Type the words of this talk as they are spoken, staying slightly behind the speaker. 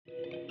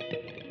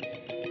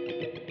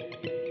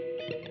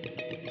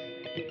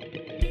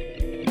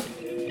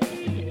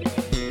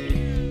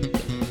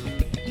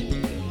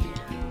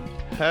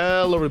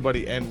Hello,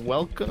 everybody, and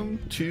welcome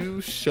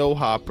to Show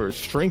Hoppers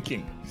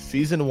Shrinking,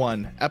 Season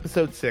 1,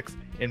 Episode 6,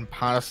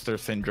 Imposter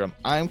Syndrome.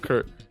 I'm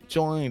Kurt,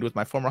 joined with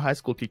my former high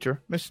school teacher,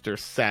 Mr.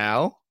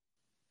 Sal.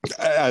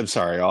 I'm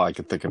sorry, all I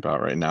can think about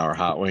right now are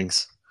hot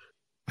wings.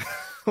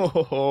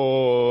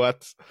 Oh,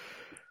 that's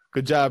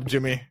good job,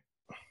 Jimmy.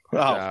 Good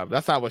Oh. job.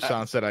 That's not what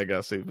Sean said, I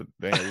guess. You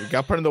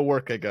got to put in the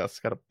work, I guess.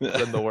 Got to put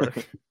in the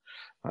work.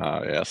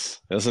 Oh, yes.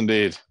 Yes,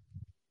 indeed.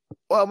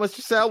 Well, Mr.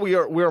 Sal, we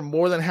are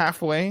more than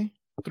halfway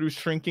through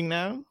Shrinking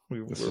now.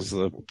 This is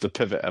the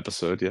pivot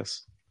episode,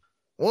 yes.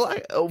 Well,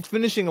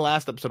 finishing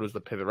last episode was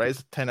the pivot, right?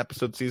 It's a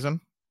 10-episode season.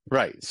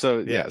 Right. So,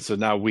 yeah. So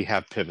now we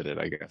have pivoted,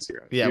 I guess.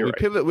 You're right.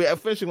 pivot.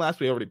 Finishing last,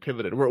 we already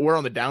pivoted. We're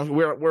on the down.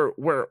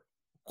 We're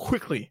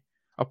quickly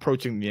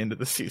approaching the end of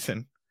the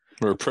season.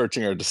 We're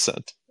approaching our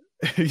descent.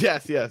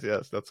 Yes.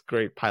 That's a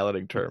great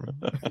piloting term.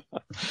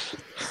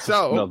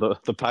 So no,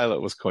 the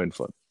pilot was coin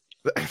flip.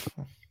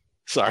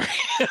 Sorry.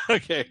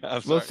 Okay.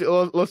 I'm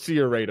sorry. Let's see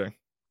your rating.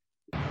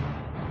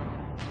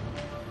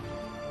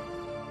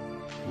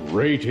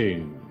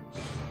 Rating.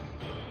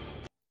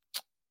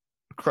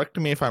 Correct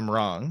me if I'm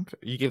wrong.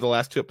 You gave the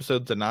last two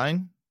episodes a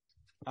 9?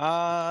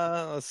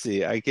 Let's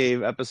see. I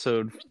gave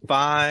episode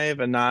 5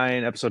 a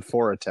 9, episode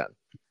 4 a 10.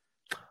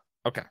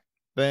 Okay.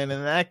 Then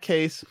in that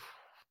case,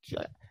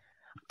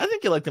 I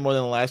think you liked it more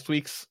than last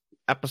week's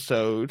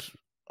episode.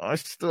 I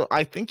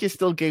think you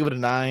still gave it a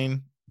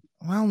 9.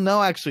 Well,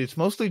 no, actually, it's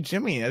mostly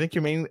Jimmy. I think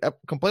your main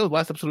complaint with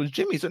last episode was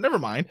Jimmy, so never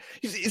mind.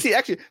 You see,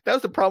 actually, that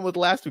was the problem with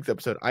last week's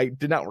episode. I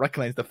did not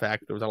recognize the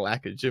fact there was a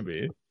lack of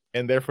Jimmy,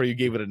 and therefore you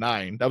gave it a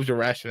 9. That was your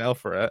rationale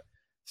for it.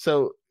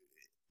 So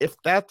if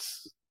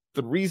that's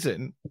the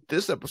reason,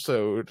 this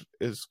episode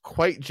is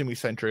quite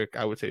Jimmy-centric.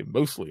 I would say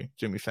mostly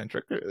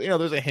Jimmy-centric. You know,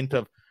 there's a hint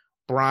of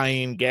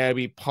Brian,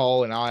 Gabby,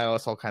 Paul, and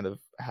ILS all kind of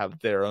have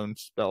their own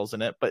spells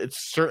in it, but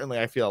it's certainly,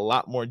 I feel, a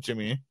lot more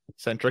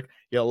Jimmy-centric.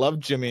 You'll love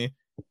Jimmy.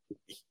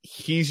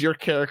 He's your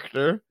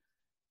character.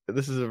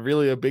 This is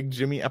really a big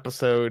Jimmy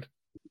episode.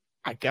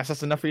 I guess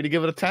that's enough for you to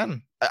give it a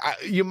 10.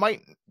 You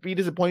might be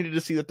disappointed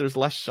to see that there's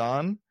less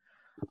Sean.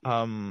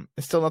 There's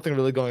still nothing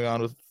really going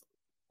on with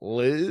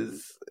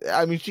Liz.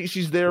 I mean,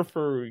 she's there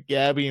for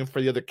Gabby and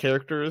for the other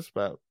characters,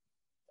 but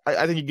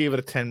I think you gave it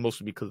a 10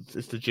 mostly because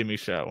it's the Jimmy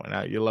show,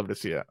 and you love to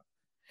see it.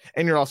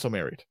 And you're also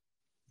married.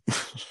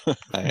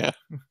 I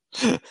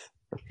am.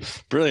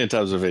 Brilliant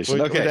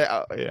observation. Okay.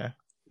 Yeah.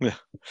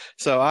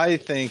 So I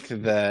think you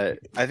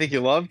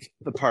loved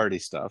the party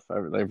stuff,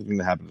 everything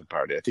that happened at the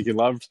party. I think you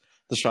loved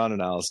the Sean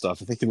and Alice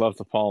stuff. I think you loved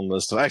the Paul and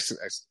Liz stuff. Actually,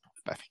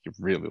 I think you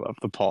really loved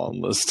the Paul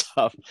and Liz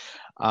stuff.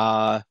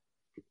 I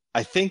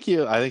think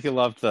you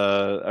loved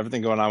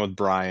everything going on with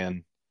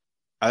Brian.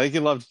 I think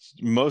you loved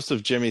most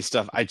of Jimmy's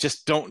stuff. I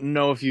just don't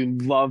know if you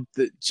loved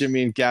that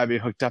Jimmy and Gabby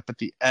hooked up at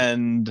the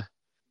end.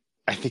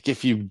 I think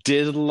if you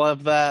did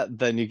love that,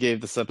 then you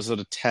gave this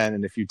episode a 10,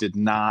 and if you did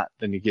not,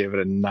 then you gave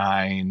it a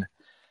 9.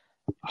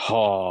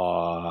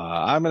 Oh,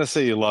 I'm going to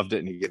say you loved it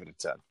and you gave it a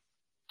 10.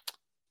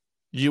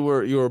 You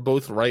were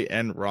both right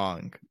and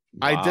wrong.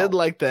 Wow. I did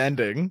like the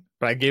ending,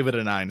 but I gave it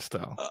a 9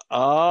 still.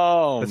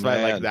 That's why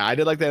I like that. I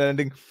did like that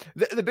ending.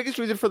 The biggest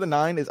reason for the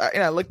 9 is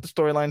I like the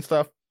storyline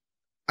stuff.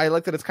 I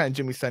like that it's kind of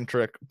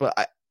Jimmy-centric,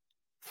 but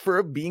for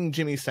it being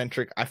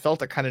Jimmy-centric, I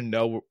felt I kind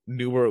of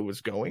knew where it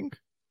was going.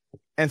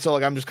 And so,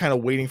 I'm just kind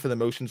of waiting for the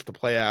emotions to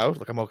play out.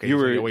 I'm okay. You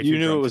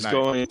knew it was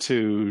going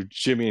to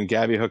Jimmy and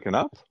Gabby hooking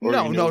up?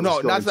 No,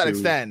 not to that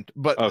extent.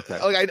 But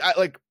okay.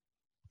 I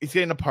he's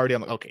getting a party.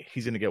 I'm like, okay,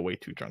 he's gonna get way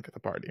too drunk at the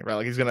party, right?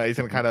 Like he's gonna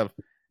kind of,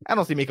 I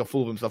don't say make a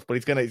fool of himself, but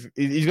he's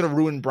gonna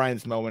ruin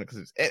Brian's moment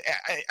because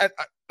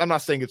I'm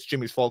not saying it's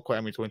Jimmy's fault. Quite, I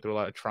mean, he's going through a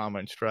lot of trauma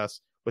and stress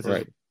with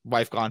his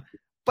wife gone.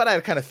 But I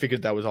kind of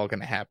figured that was all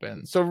gonna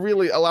happen. So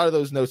really, a lot of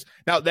those notes.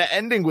 Now the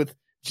ending with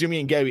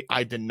Jimmy and Gabby,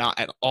 I did not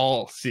at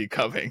all see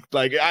coming.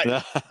 I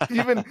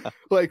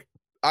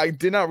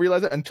did not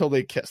realize it until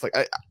they kissed.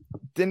 I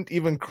didn't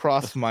even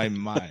cross my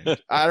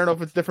mind. I don't know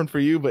if it's different for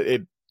you, but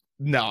it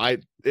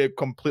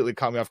completely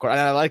caught me off guard. And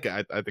I like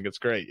it. I think it's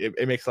great.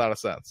 It makes a lot of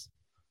sense.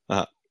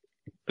 Do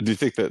you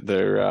think that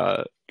they're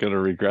going to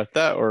regret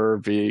that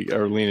or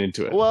lean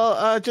into it?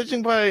 Well,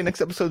 judging by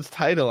next episode's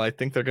title, I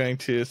think they're going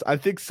to. I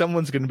think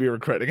someone's going to be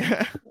regretting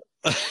it.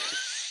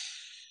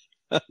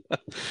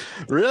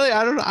 Really?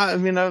 I don't know. I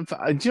mean,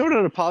 do you know what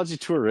an apology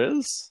tour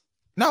is?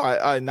 No,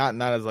 I not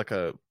as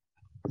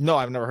no,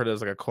 I've never heard it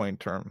as a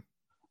coined term.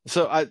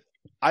 So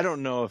I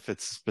don't know if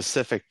it's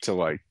specific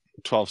to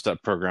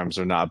 12-step programs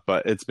or not,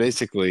 but it's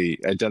basically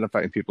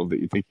identifying people that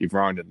you think you've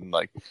wronged and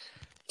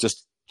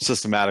just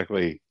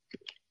systematically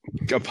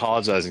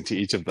apologizing to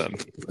each of them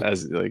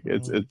as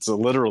it's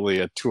literally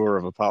a tour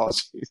of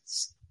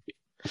apologies.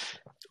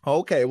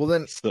 Okay, well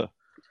then,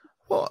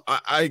 well,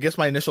 I guess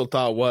my initial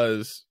thought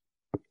was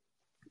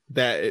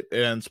that it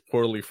ends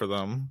poorly for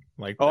them.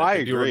 I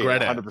agree,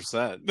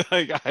 100%.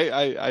 I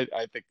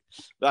think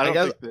I don't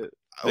think that.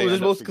 It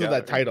was mostly because of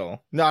that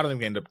title. No, I don't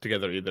think they end up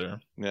together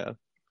either. Yeah.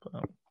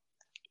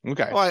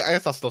 Okay. Well, I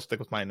guess I'll still stick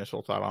with my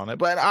initial thought on it.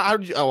 But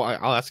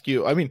I'll ask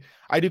you. I mean,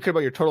 I do care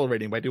about your total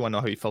rating, but I do want to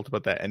know how you felt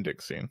about that ending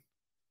scene.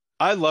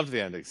 I loved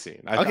the ending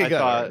scene. Okay, I good.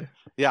 thought,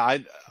 yeah,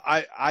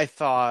 I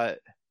thought.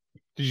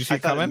 Did you see I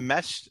it thought it coming?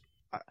 meshed.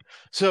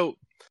 So,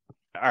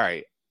 all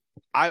right,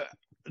 I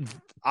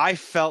I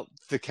felt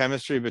the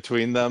chemistry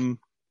between them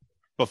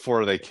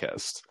before they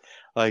kissed.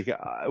 Like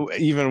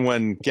even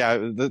when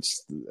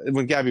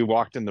Gabby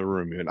walked in the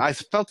room, even I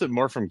felt it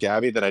more from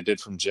Gabby than I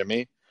did from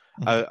Jimmy.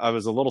 Mhm. I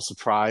was a little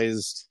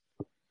surprised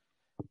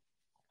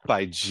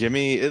by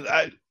Jimmy.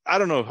 I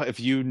don't know if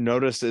you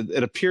noticed.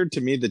 It appeared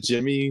to me that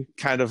Jimmy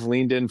kind of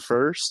leaned in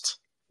first.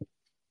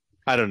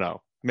 I don't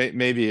know.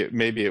 Maybe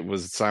it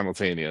was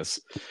simultaneous,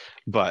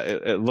 but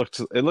it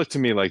looked to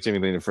me like Jimmy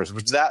leaned in first,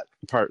 which that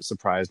part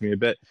surprised me a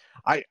bit.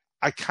 I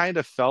kind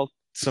of felt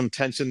some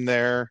tension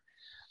there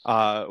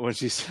when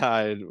she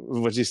said,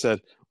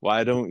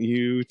 "Why don't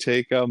you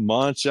take a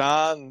munch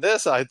on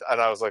this?" And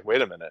I was like,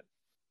 "Wait a minute!"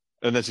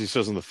 And then she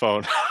shows him the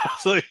phone.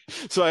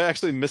 So I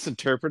actually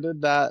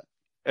misinterpreted that,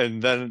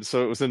 and then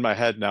so it was in my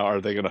head. Now,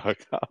 are they going to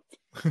hook up?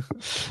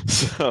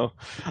 So,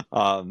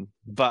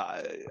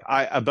 but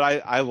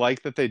I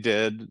like that they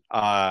did.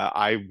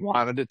 I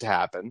wanted it to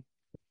happen,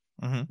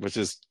 which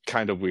is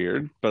kind of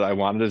weird, but I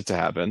wanted it to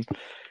happen,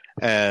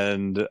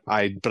 but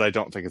I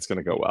don't think it's going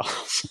to go well.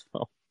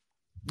 So.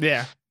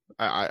 Yeah.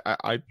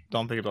 I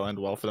don't think it'll end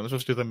well for them,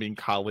 especially them being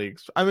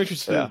colleagues. I'm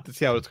interested to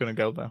see how it's going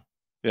to go, though.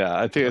 Yeah,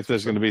 I think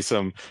there's going to be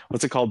some,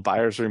 what's it called,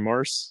 buyer's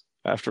remorse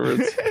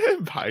afterwards.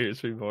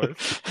 Buyer's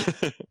remorse.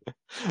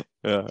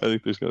 Yeah, I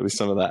think there's going to be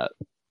some of that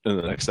in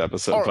the next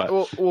episode. But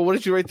well, what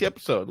did you rate the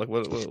episode? Like,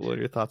 what are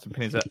your thoughts and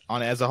opinions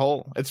on it as a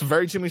whole? It's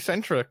very Jimmy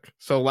centric.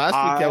 So last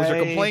week that was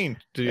your complaint.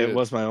 It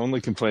was my only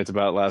complaint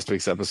about last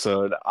week's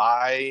episode.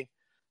 I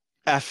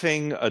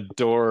effing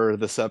adore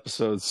this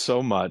episode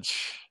so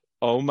much.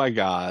 Oh my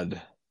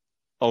god,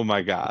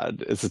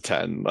 it's a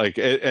 10. Like,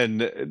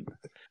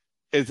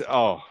 it's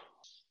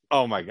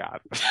oh my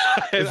god.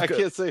 I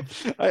can't say.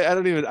 I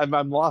don't even.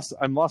 I'm lost.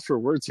 I'm lost for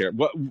words here.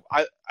 What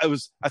I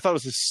thought it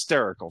was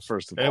hysterical.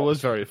 First of all, it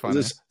was very funny. It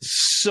was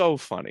so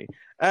funny.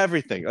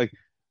 Everything, like,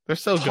 they're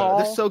so Paul,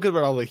 good. They're so good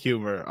with all the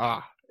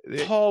humor.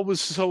 Paul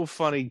was so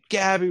funny.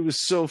 Gabby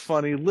was so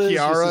funny. Liz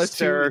Kiara was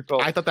hysterical.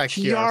 Too. I thought that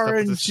Kiara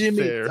and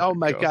Jimmy. Oh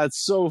my god,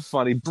 so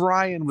funny.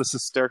 Brian was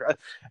hysterical.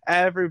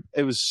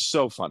 It was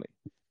so funny.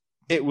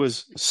 It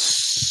was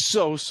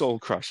so soul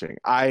crushing.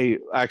 I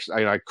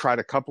cried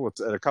a couple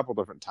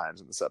different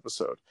times in this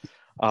episode.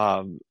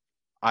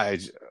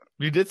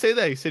 You did say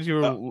that. You said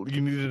you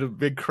needed a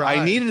big cry.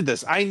 I needed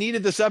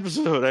this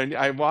episode.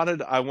 I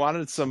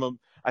wanted some.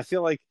 I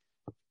feel like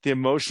the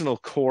emotional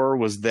core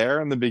was there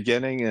in the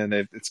beginning, and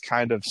it's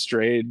kind of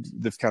strayed.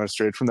 They've kind of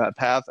strayed from that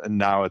path, and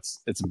now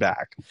it's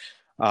back.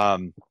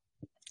 And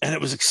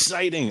it was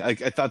exciting. I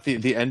thought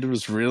the end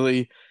was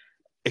really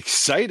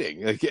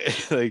exciting.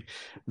 Like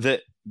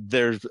that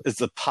there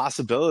is a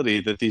possibility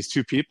that these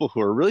two people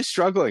who are really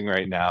struggling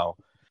right now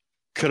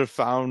could have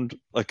found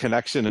a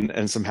connection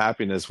and some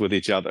happiness with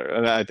each other.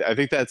 And I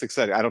think that's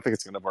exciting. I don't think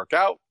it's going to work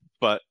out,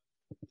 but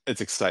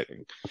it's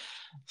exciting.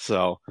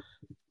 So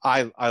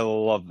I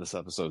love this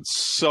episode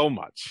so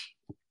much.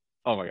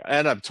 Oh my god.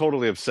 And I'm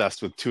totally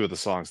obsessed with two of the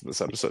songs in this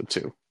episode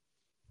too.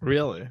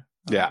 Really?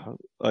 Yeah.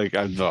 Like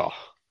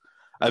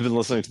I've been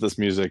listening to this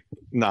music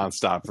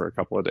nonstop for a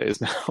couple of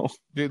days now.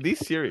 Dude, these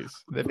series,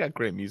 they've got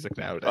great music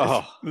nowadays.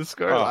 Oh, this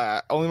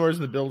girl, Only Murders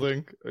in the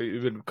Building,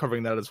 you've been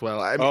covering that as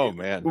well. I mean,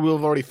 man. We'll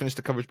have already finished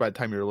the coverage by the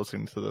time you're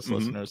listening to this,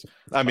 listeners.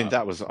 I mean,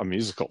 that was a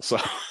musical, so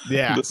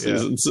yeah, this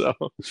season, so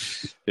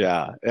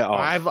yeah.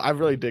 I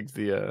really dig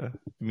the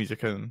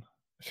music and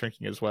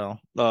Shrinking as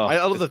well. I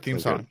love the theme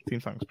song. The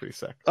theme song is pretty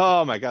sick.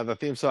 Oh my god, the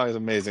theme song is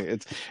amazing.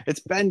 It's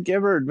Ben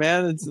Gibbard,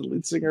 man. It's the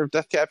lead singer of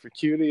Death Cab for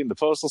Cutie and the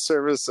Postal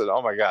Service, and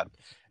oh my god,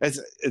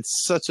 it's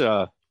such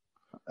a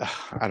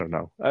I don't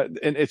know, and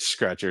it's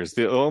scratchers.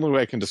 The only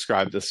way I can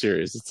describe this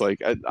series. It's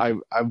like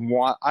I've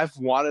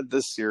wanted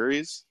this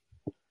series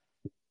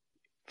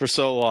for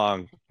so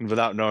long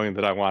without knowing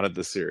that I wanted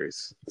this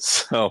series.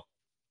 So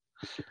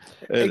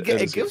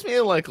it gives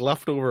me like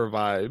Leftover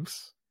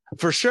vibes.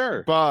 For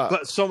sure,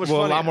 but so much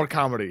funny. A lot more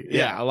comedy.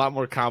 Yeah, a lot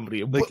more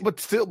comedy. Like, but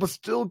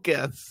still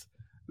gets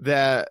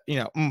that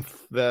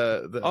oomph.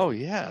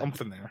 The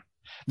oomph in there.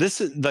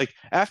 This is like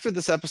after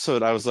this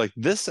episode, I was like,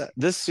 this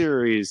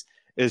series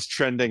is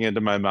trending into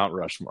my Mount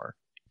Rushmore.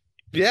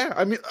 Yeah,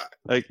 I mean,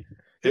 like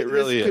it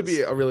really could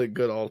be a really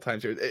good all-time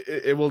series.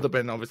 It will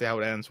depend, obviously, how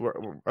it ends. We're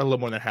a little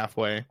more than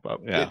halfway, but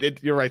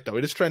you're right though.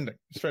 It is trending.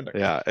 It's trending.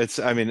 Yeah,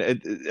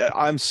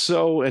 I'm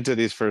so into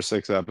these first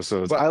 6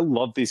 episodes. But I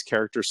love these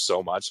characters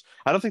so much.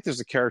 I don't think there's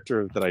a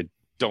character that I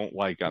don't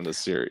like on this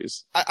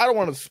series. I don't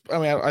want to. I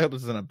mean, I hope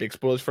this isn't a big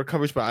spoilers for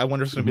coverage, but I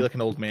wonder if it's going to be like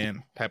an old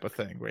man type of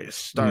thing where it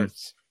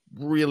starts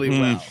really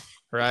well,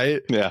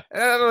 right? Yeah.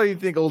 And I don't even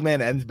think old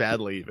man ends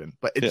badly, even,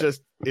 but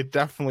it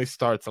definitely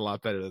starts a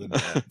lot better than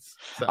it ends.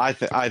 So. I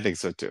think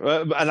so too,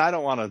 and I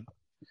don't want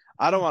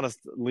to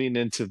lean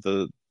into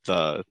the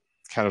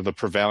kind of the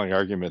prevailing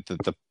argument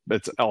that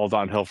it's all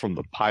downhill from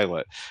the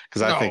pilot,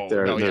 because I think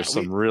there's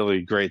some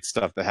really great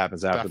stuff that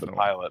happens after the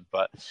pilot,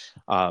 but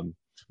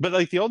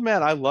like the old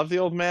man, I love the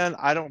old man.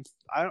 I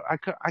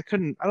I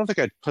couldn't. I don't think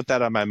I'd put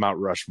that on my Mount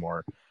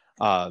Rushmore.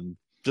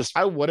 Just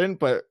I wouldn't,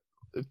 but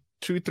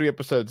 2-3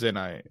 episodes in,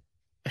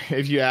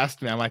 if you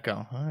asked me, I might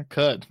go, I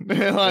could.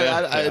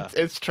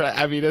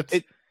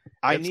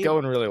 It's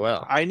going really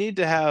well. I need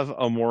to have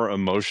a more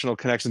emotional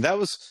connection.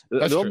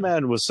 The Old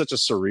Man was such a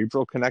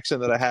cerebral connection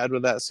that I had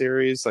with that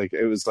series. Like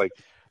it was like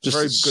just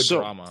very good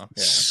drama.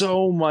 Yeah.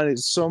 So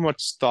much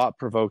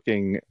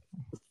thought-provoking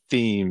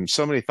themes,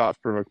 so many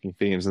thought-provoking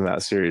themes in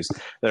that series.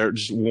 They're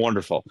just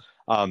wonderful.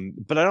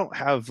 But I don't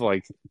have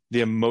like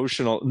the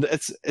emotional.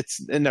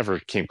 It never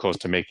came close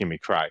to making me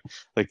cry.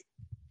 Like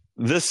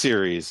this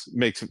series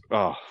makes,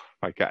 oh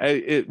my God,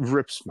 it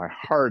rips my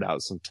heart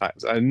out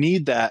sometimes. I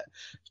need that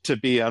to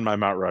be on my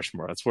Mount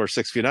Rushmore. That's where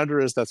 6 Feet Under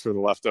is. That's where The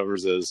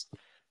Leftovers is.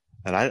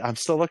 And I'm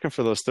still looking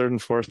for those third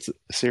and fourth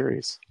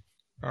series.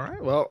 All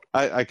right. Well,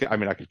 I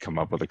could come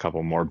up with a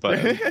couple more, but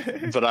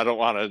I don't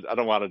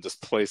want to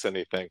just place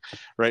anything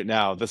right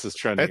now. This is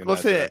trending in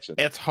that direction.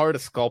 It's hard to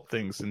sculpt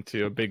things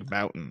into a big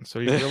mountain, so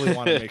you really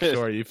want to make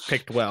sure you've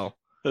picked well.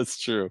 That's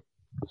true.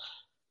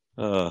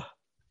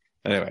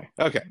 Anyway,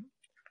 okay.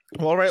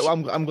 Well, all right.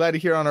 Well, I'm glad to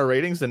hear on our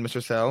ratings then,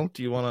 Mr. Sal.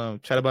 Do you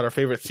want to chat about our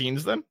favorite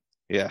scenes then?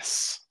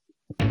 Yes.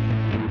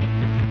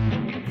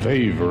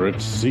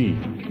 Favorite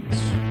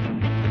scenes.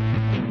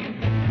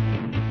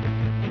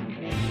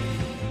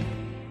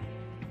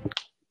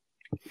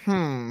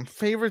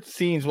 Favorite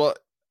scenes. Well,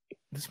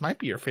 this might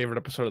be your favorite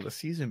episode of the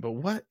season, but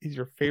what is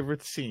your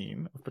favorite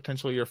scene, or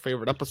potentially your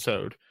favorite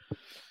episode?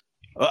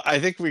 I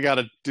think we got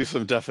to do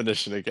some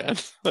definition again,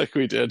 like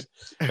we did,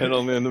 and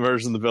only in the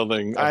Merge in the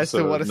Building. As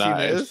to what a scene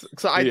is.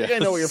 So I think I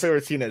know what your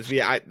favorite scene is.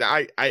 Yeah,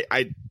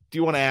 I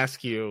do want to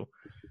ask you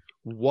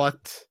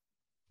what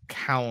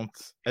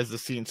counts as a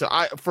scene. So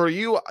for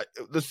you,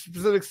 the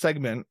specific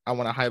segment I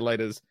want to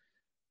highlight is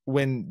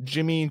when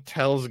Jimmy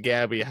tells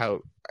Gabby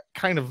how,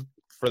 kind of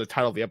for the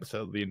title of the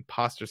episode, the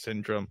imposter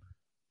syndrome,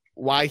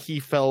 why he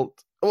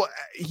felt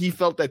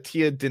that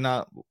Tia did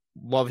not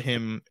love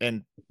him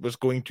and was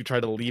going to try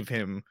to leave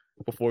him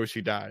before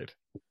she died,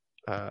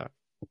 or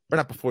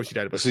not before she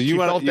died, but she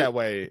felt that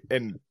way,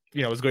 and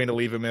was going to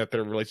leave him, and that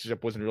their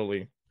relationship wasn't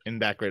really in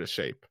that great a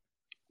shape.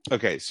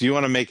 Okay, so you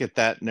want to make it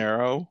that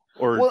narrow,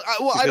 or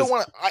I don't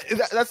want to.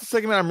 That's the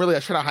segment I'm really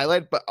trying to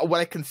highlight. But what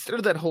I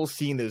consider that whole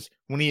scene is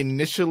when he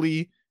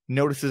initially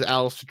notices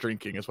Alice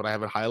drinking, is what I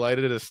have it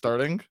highlighted as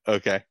starting.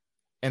 Okay,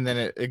 and then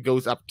it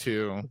goes up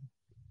to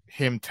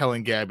him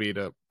telling Gabby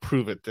to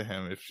prove it to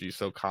him if she's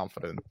so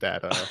confident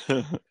that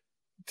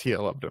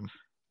Tia loved him.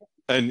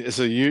 And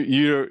so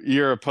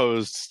you're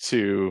opposed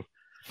to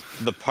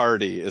the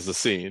party as a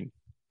scene.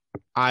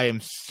 I am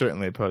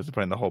certainly opposed to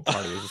putting the whole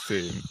party as a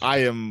scene. I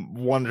am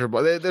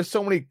wonderful. There's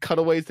so many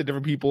cutaways to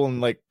different people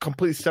and like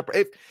completely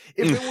separate.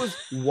 If it was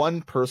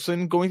one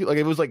person going through, like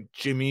if it was like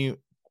Jimmy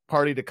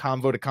party to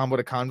convo to convo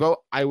to convo,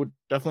 I would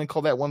definitely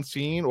call that one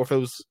scene. Or if it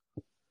was,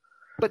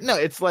 but no,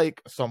 it's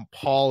like some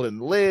Paul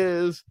and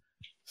Liz,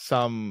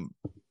 some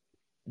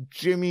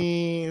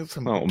Jimmy,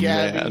 some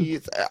Gabby.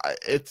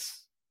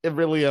 It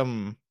really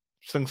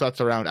swings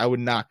thoughts around. I would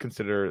not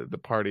consider the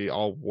party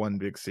all one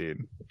big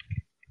scene.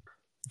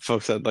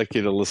 Folks, I'd like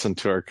you to listen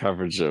to our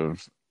coverage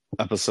of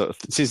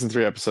season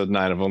 3, episode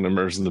 9 of Only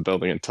Murders in the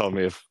Building and tell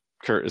me if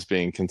Kurt is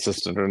being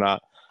consistent or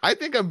not. I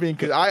think I'm being.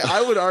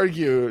 I would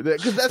argue that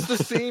because that's the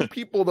same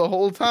people the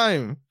whole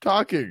time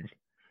talking.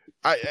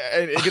 And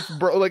it gets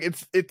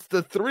it's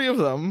the three of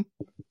them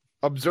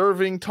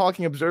observing,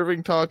 talking. It's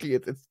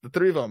the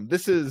three of them.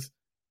 This is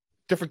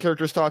different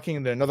characters talking,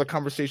 and then another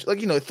conversation.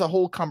 It's the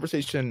whole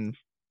conversation.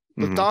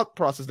 The thought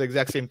process the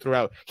exact same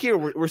throughout. Here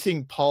we're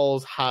seeing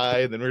Paul's high,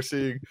 and then we're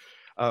seeing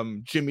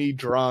Jimmy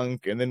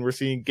drunk, and then we're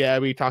seeing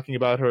Gabby talking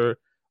about her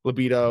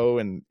libido,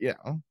 and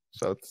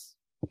so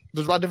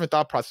there's a lot of different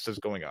thought processes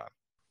going on.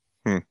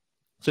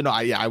 So no,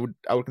 I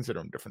would consider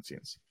them different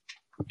scenes.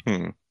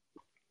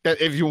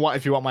 If you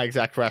want my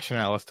exact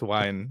rationale as to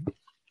why in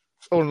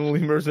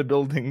Only Murders in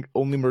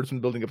the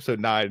Building episode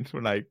 9,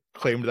 when I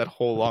claimed that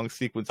whole long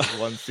sequence as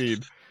one scene,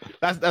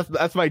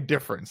 that's my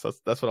difference.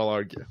 That's what I'll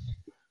argue.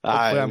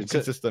 I'm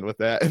consistent with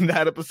that in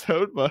that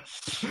episode, but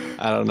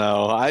I don't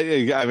know.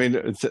 I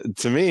mean,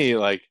 to me,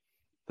 like,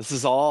 this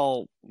is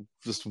all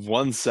just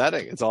one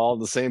setting. It's all in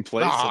the same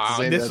place.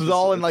 This is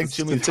all in like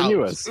Jimmy's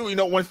house.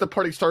 Once the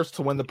party starts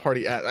to when the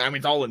party ends. I mean,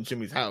 it's all in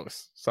Jimmy's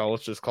house. So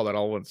let's just call that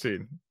all one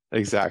scene.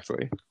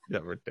 Exactly.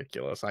 Yeah,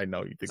 ridiculous. I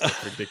know you think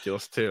that's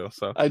ridiculous too.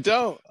 So I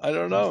don't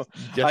know.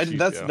 Yes,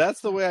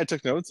 that's the way I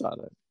took notes on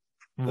it.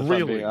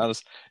 Really? I'm being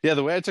honest. Yeah,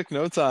 the way I took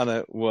notes on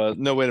it was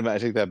no. Wait a minute. I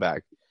take that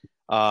back.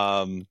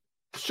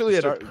 Surely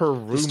at per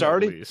room.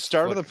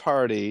 Start of the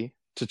party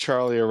to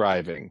Charlie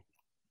arriving.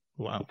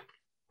 Wow.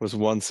 Was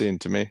one scene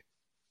to me.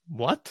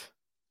 What?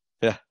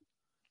 Yeah.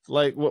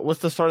 Like,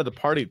 what's the start of the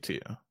party to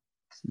you?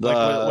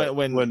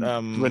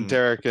 When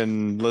Derek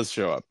and Liz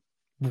show up.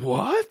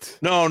 What?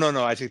 No.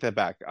 I take that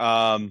back.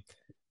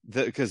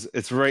 Because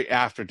it's right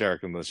after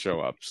Derek and Liz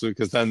show up. So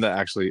because then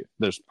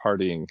there's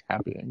partying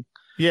happening.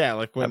 Yeah,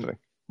 like when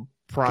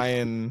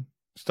Brian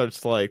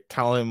starts to like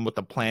tell him what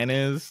the plan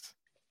is,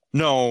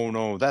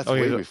 No, that's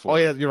way before. Oh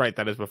yeah, you're right.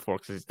 That is before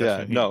because he's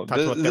definitely no,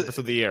 talks about the episode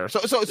of the year. So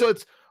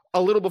it's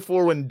a little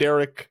before when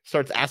Derek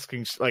starts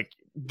asking, like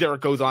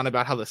Derek goes on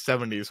about how the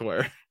 70s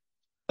were.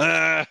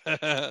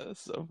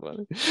 So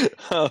funny.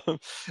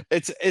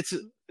 It's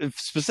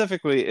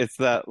specifically it's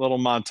that little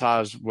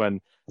montage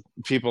when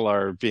people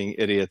are being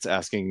idiots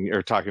asking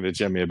or talking to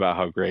Jimmy about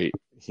how great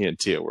he and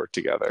Tia work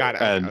together. Got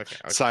it. And okay.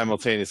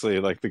 simultaneously,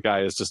 like the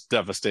guy is just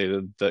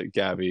devastated that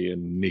Gabby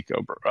and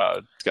Nico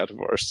got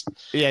divorced.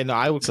 Yeah, no,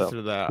 I would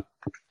consider that.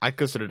 I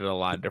considered it a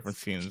lot of different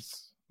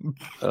scenes.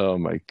 Oh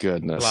my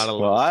goodness!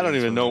 Well, I don't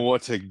even know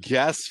what to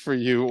guess for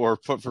you or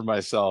put for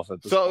myself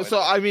at this point.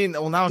 So I mean,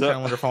 well, now I'm kind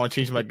of wondering if I want to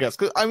change my guess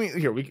because I mean,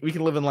 here we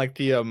can live in like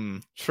the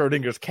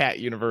Schrodinger's cat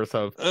universe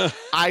of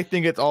I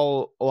think it's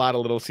all a lot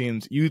of little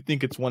scenes. You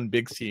think it's one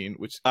big scene,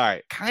 which all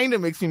right kind of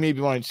makes me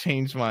maybe want to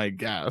change my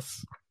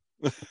guess.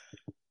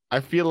 I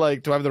feel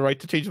like, do I have the right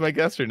to change my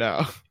guess or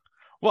no?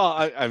 Well,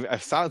 I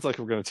sounds like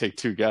we're going to take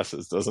two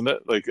guesses, doesn't it?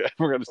 Like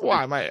we're going to.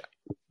 Why am I?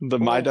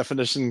 My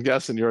definition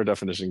guess and your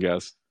definition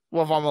guess.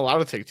 Well, if I'm allowed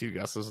to take two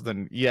guesses,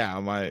 then yeah,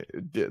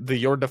 the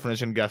your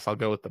definition guess, I'll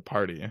go with the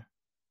party.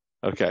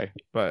 Okay.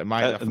 But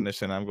my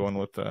definition, I'm going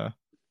with the.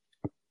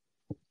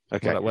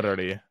 Okay. What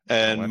are you?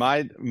 And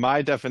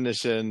my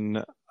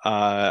definition,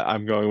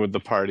 I'm going with the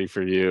party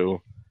for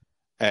you,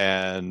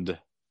 and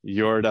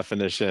your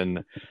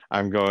definition,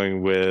 I'm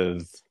going to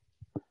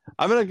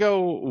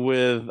go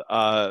with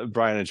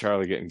Brian and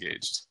Charlie get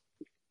engaged.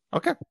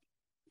 Okay.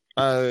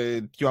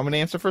 Do you want me to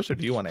answer first, or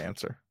do you want to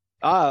answer?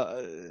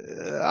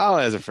 I'll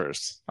answer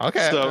first.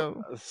 Okay.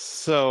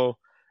 So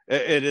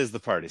it is the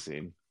party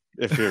scene.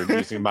 If you're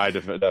using my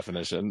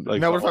definition,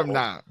 like no, if I'm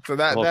not, so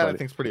that I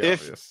think is pretty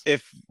obvious.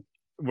 If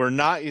we're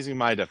not using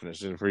my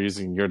definition, if we're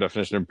using your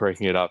definition and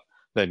breaking it up,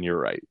 then you're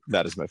right.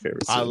 That is my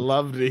favorite scene. I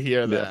love to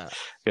hear that.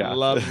 Yeah.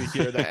 Love to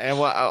hear that. And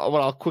what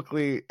I'll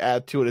quickly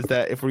add to it is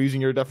that if we're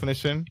using your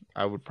definition,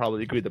 I would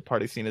probably agree the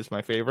party scene is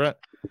my favorite.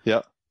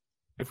 Yep.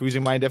 If we're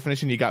using my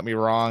definition, you got me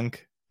wrong.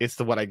 It's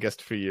what I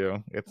guessed for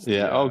you. It's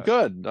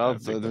good.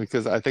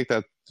 Because I think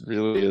that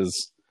really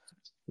is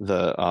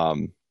the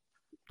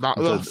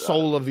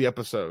soul of the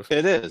episode.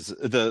 It is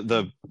it's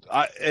a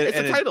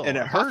title, and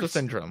it hurts.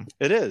 Syndrome.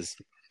 It is,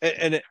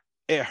 and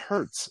it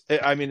hurts.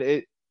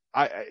 I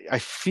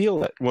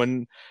feel it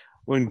when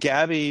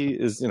Gabby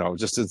is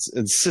just it's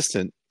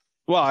insistent.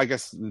 Well, I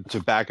guess to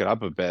back it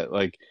up a bit,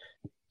 like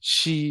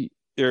Jimmy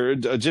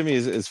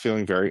is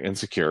feeling very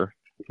insecure.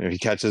 He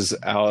catches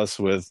Alice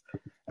with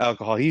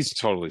alcohol. He's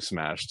totally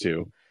smashed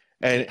too,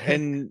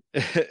 and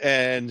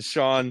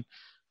Sean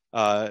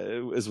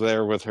is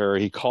there with her.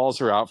 He calls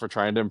her out for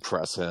trying to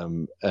impress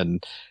him,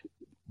 and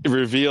it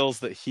reveals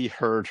that he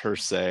heard her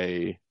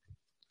say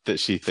that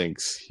she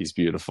thinks he's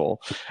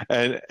beautiful,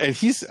 and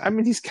he's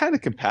kind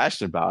of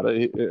compassionate about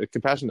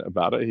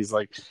it. He's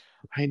like,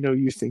 I know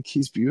you think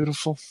he's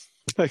beautiful.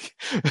 Like,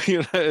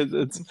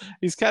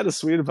 he's kind of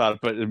sweet about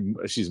it,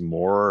 but she's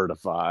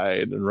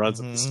mortified and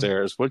runs up the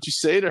stairs. What'd you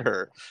say to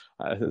her?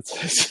 I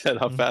said,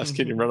 how fast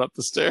can you run up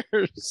the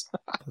stairs?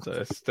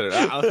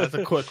 That's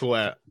a quick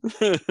wet.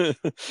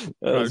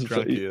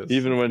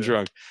 Even when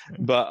drunk.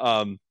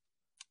 But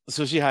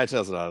so she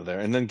hightails it out of there,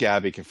 and then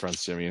Gabby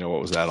confronts Jimmy.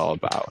 What was that all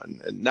about?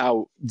 And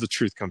now the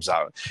truth comes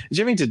out.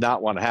 Jimmy did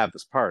not want to have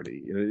this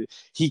party.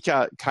 He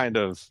got kind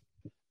of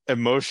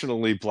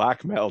emotionally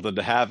blackmailed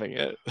into having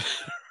it,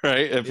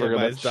 right? If we're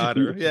going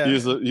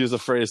to use a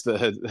phrase that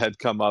had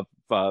come up,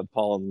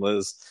 Paul and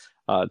Liz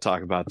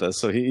talk about this.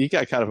 So he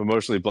got kind of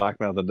emotionally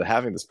blackmailed into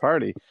having this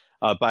party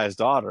by his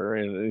daughter,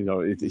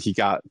 and he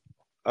got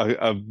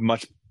a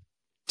much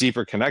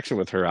deeper connection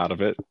with her out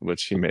of it,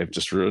 which he may have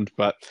just ruined.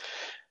 But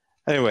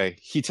anyway,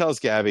 he tells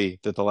Gabby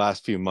that the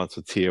last few months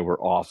with Tia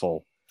were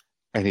awful,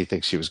 and he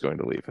thinks she was going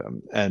to leave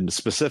him. And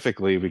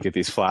specifically, we get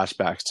these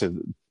flashbacks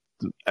to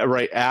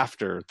right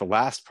after the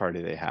last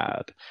party they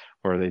had,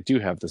 where they do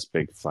have this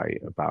big fight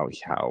about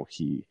how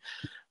she's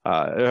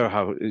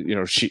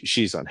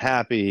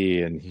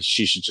unhappy and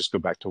she should just go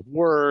back to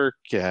work,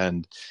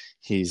 and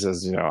he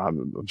says,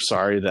 I'm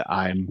sorry that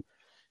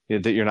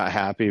that you're not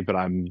happy, but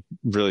I'm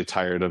really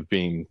tired of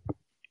being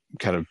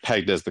kind of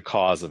pegged as the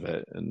cause of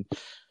it. And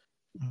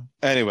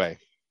anyway,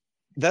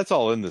 that's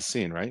all in this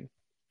scene, right?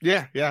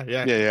 Yeah.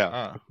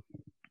 Yeah.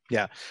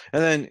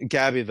 And then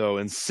Gabby, though,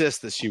 insists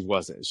that she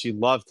wasn't. She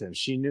loved him.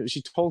 She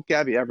told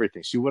Gabby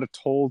everything. She would have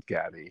told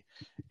Gabby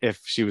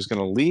if she was going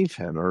to leave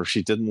him or if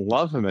she didn't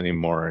love him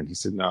anymore. And he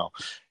said, no,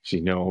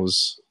 she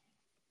knows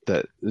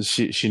that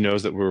she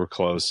knows that we were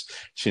close.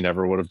 She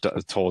never would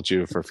have told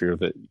you for fear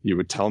that you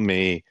would tell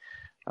me.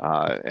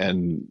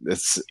 And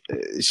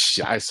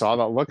I saw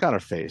that look on her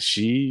face.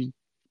 She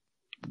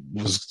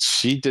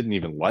didn't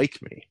even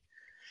like me.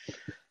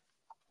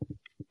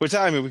 Which,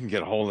 we can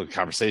get a whole other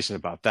conversation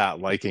about that,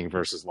 liking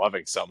versus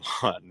loving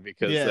someone,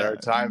 because there are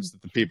times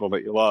that the people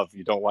that you love,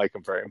 you don't like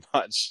them very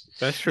much.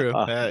 That's true.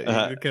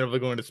 You're kind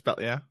of going to spell,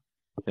 yeah.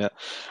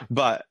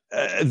 But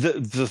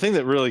the thing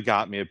that really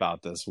got me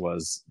about this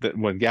was that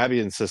when Gabby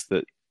insists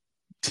that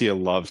Tia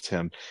loved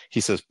him, he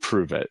says,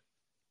 prove it.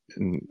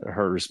 and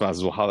her response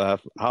is, well,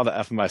 how the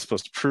F am I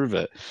supposed to prove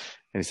it?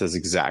 And he says,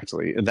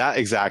 exactly. And that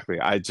exactly,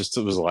 it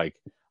was like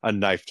a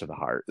knife to the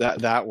heart.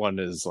 That one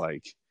is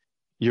like,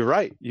 you're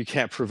right. You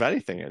can't prove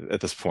anything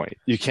at this point.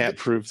 You can't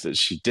prove that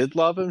she did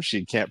love him.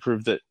 You can't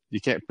prove that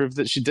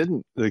she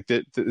didn't. Like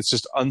that, it's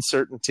just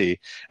uncertainty.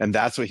 And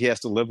that's what he has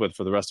to live with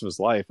for the rest of his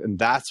life. And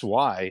that's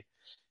why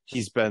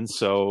he's been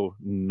so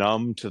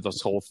numb to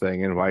this whole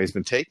thing and why he's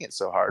been taking it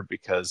so hard,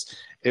 because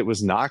it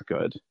was not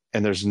good.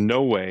 And there's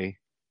no way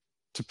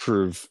to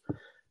prove.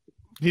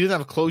 He doesn't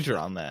have closure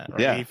on that.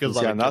 Right? Yeah, he feels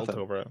a lot of guilt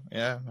over it.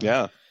 Yeah.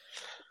 Yeah.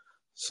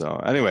 So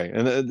anyway,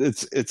 and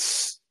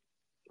it's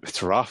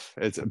rough.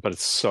 But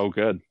it's so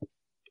good.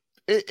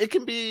 It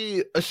can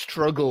be a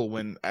struggle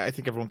when I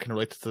think everyone can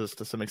relate to this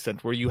to some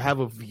extent, where you have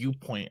a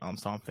viewpoint on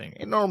something,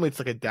 and normally it's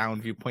like a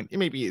down viewpoint.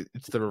 Maybe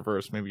it's the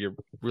reverse. Maybe you're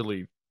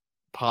really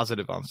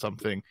positive on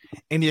something,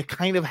 and you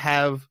kind of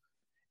have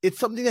it's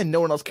something that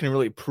no one else can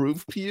really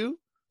prove to you.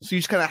 So you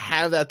just kind of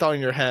have that thought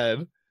in your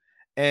head,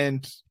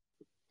 and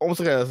almost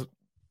like a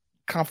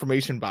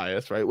confirmation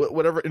bias, right?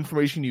 Whatever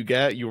information you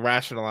get, you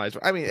rationalize.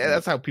 I mean,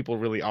 that's how people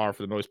really are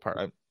for the most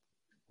part.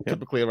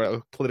 Typically,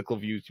 around political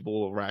views,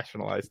 people will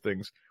rationalize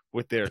things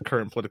with their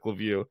current political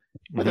view.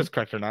 Whether it's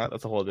correct or not,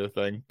 that's a whole other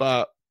thing.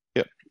 But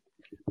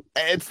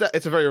it's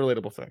a very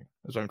relatable thing.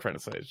 Is what I'm trying to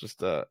say. It's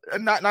just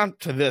not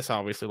to this,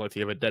 obviously, like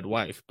you have a dead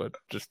wife, but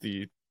just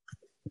the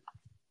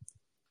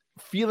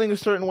feeling a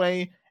certain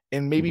way,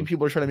 and maybe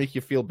people are trying to make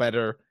you feel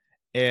better,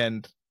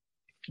 and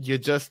you're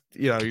just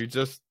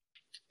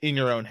in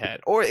your own head,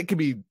 or it could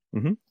be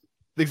the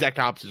exact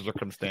opposite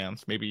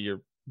circumstance. Maybe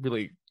you're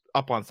really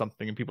up on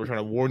something and people are trying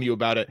to warn you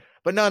about it,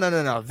 but no,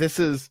 this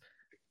is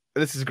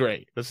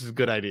great, this is a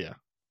good idea.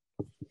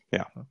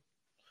 Yeah.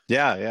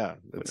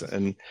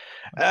 And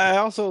I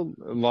also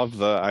love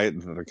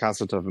the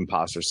concept of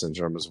imposter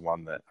syndrome is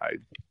one that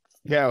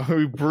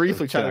we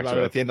briefly chatted about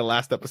it at the end of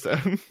last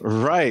episode.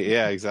 Right,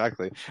 yeah,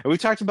 exactly. And we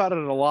talked about it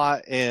a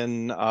lot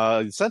in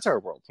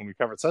Centaur World, when we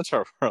covered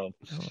Centaur World,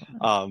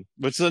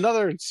 which is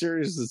another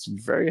series that's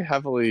very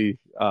heavily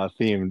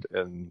themed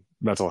in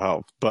mental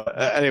health. But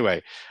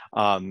anyway,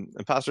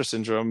 imposter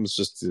syndrome is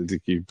just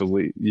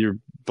your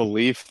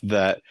belief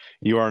that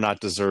you are not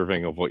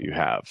deserving of what you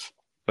have.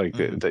 Like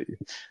that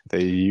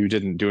you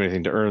didn't do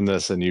anything to earn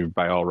this, and you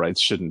by all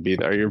rights shouldn't be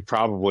there. You're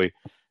probably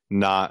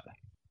not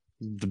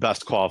the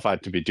best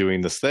qualified to be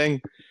doing this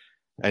thing,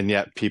 and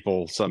yet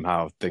people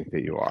somehow think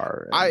that you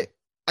are. I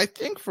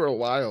think for a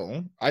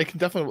while I can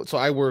definitely. So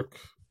I work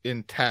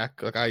in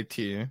tech, like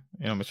IT.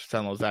 Mr.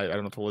 Senlo's that. I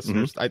don't know if the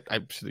listeners.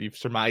 You've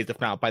surmised,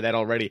 if not by that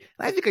already.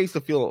 And I think I used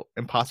to feel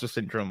imposter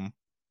syndrome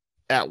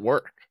at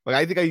work. Like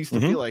I think I used to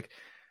feel like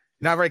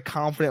not very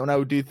confident when I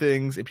would do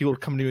things, and people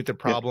would come to me with their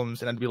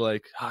problems, and I'd be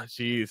like, "Oh,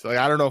 geez, like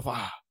I don't know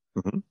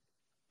if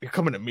you're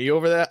coming to me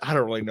over that. I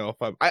don't really know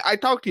if I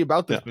talked to you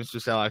about this,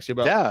 Mr. Sal,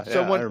 actually, about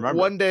someone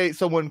one day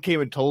someone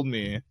came and told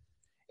me,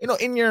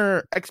 in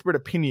your expert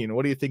opinion,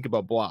 what do you think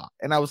about blah?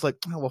 And I was like,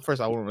 well, first,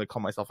 I wouldn't really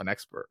call myself an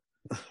expert.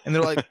 And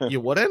they're like,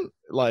 you wouldn't?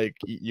 Like,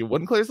 you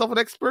wouldn't call yourself an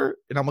expert?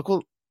 And I'm like,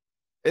 well,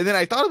 and then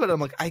I thought about it.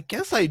 I'm like, I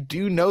guess I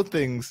do know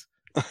things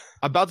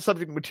about the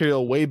subject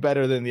material way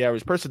better than the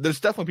average person. There's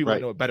definitely people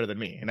that know it better than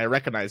me, and I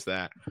recognize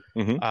that.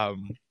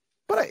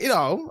 But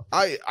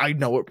I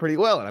know it pretty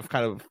well, and I've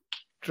kind of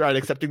tried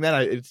accepting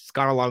that. It's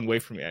gone a long way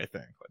for me, I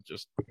think.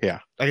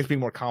 I guess being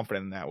more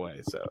confident in that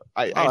way. So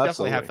I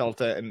definitely have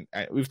felt it, and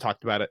we've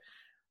talked about it.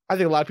 I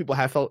think a lot of people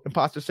have felt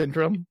imposter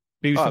syndrome.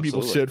 Maybe some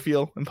people should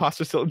feel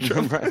imposter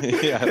syndrome.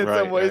 In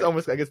some ways,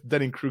 almost, I guess,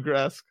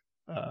 Dunning-Kruger-esque.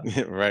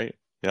 Right.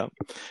 Yeah.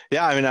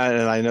 I mean,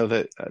 I know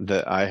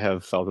that I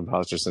have felt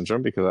imposter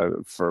syndrome because I,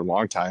 for a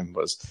long time,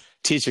 was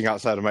teaching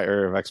outside of my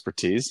area of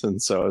expertise,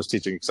 and so I was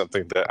teaching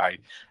something that I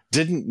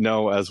didn't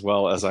know as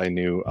well as I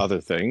knew other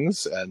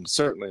things, and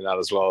certainly not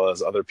as well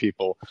as other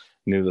people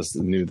knew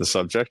the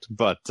subject.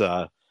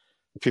 But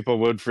people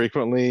would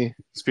frequently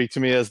speak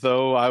to me as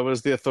though I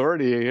was the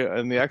authority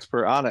and the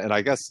expert on it, and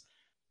I guess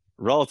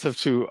relative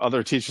to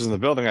other teachers in the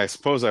building, I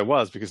suppose I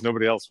was, because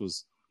nobody else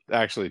was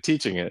actually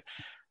teaching it.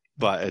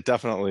 But I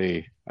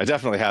definitely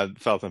had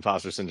felt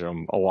imposter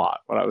syndrome a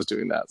lot when I was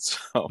doing that.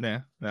 So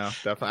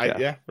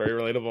definitely, very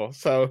relatable.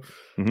 So,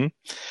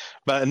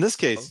 but in this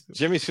case,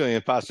 Jimmy's feeling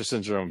imposter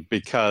syndrome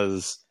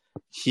because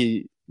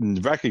he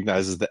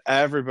recognizes that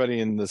everybody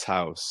in this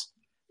house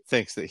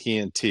thinks that he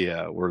and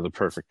Tia were the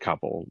perfect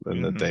couple,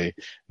 and that they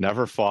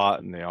never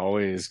fought, and they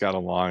always got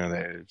along, and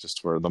they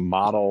just were the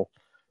model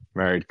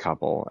married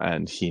couple,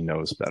 and he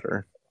knows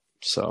better.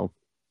 So.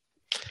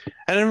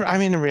 And I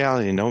mean, in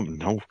reality,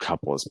 no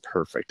couple is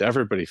perfect.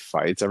 Everybody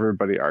fights,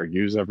 everybody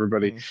argues,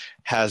 everybody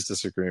has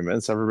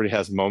disagreements, everybody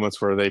has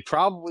moments where they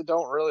probably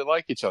don't really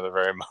like each other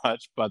very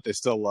much, but they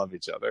still love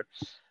each other.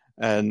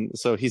 And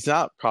so he's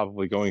not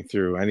probably going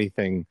through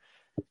anything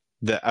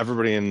that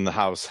everybody in the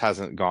house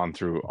hasn't gone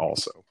through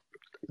also.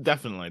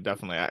 Definitely.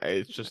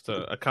 It's just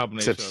a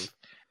combination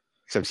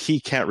except he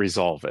can't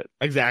resolve it.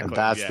 Exactly. And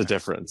that's the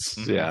difference.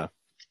 Yeah.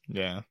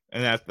 Yeah,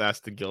 and that's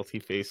the guilt he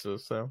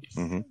faces. So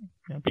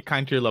Mm-hmm. be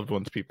kind to your loved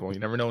ones, people. You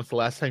never know when's the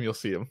last time you'll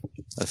see them.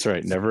 That's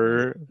right.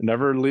 Never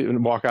leave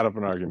and walk out of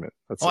an argument.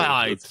 That's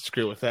I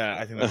disagree with that.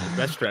 I think that's the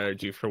best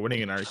strategy for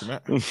winning an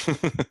argument.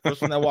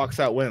 First one that walks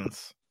out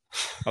wins.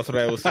 That's what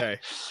I always say.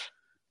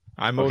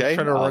 I'm always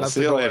trying to run out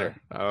the door. Later.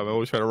 I'm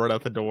always trying to run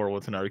out the door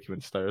once an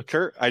argument starts.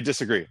 Kurt, I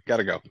disagree.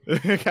 Gotta go.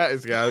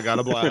 Guys,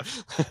 gotta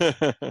blast.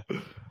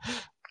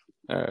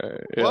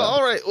 Well,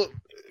 all right. Well,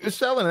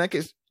 Sal, in that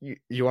case,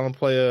 you want to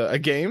play a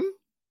game?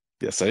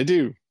 Yes, I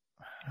do.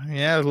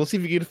 Yeah, we'll see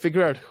if you can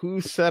figure out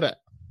who said it.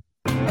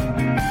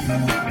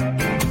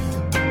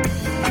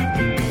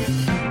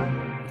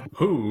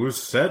 Who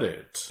said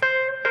it?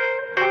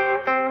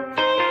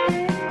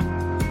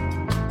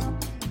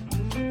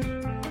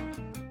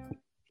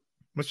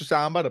 Mr.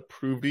 Sal, I'm about to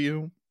prove to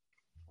you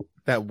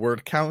that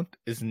word count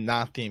is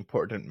not the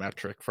important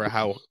metric for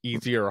how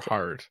easy or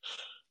hard.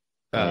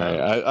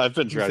 I've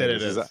been trying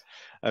to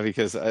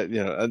because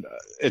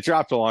it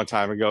dropped a long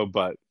time ago,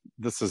 but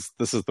this is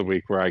the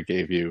week where I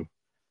gave you,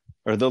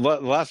 or the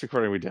last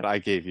recording we did, I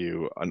gave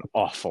you an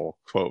awful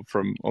quote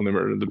from Only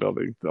Murder in the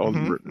Building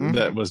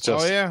that was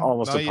just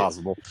almost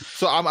impossible.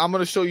 So I'm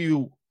going to show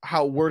you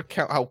how word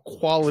count, how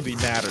quality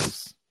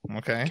matters.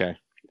 Okay. Okay.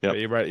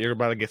 Yep. You're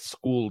about to get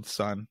schooled,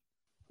 son.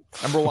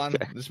 Number one,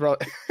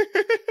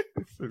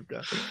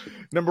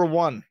 number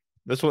one.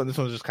 This one's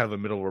just kind of a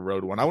middle of the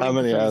road one. How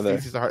many are there?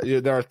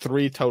 There are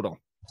 3 total.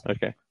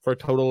 Okay. For a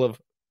total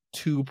of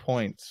 2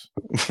 points.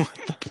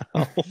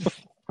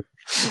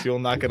 You'll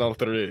not get all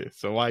 3.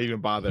 So why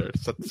even bother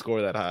set the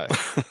score that high?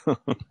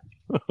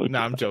 No,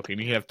 I'm joking.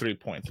 You have 3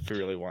 points if you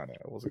really want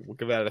it. We'll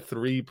give that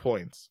 3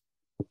 points.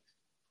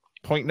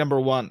 Point number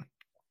 1.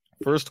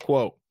 First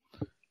quote.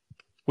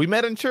 We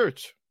met in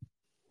church.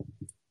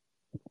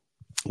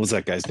 What's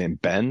that guy's name?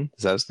 Ben?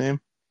 Is that his name?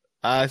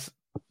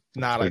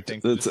 Not, I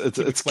think. It's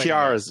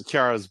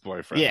Kiara's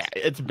boyfriend. Yeah,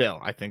 it's Bill.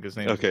 I think his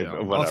name is Bill.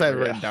 Whatever, unless I have it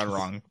written down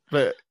wrong.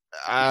 But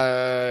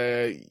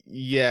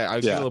yeah,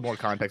 I'll give a little more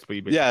context. But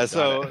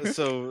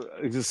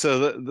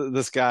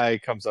this guy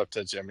comes up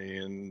to Jimmy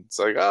and it's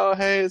like, oh,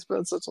 hey, it's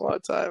been such a long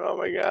time. Oh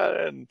my god!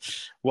 And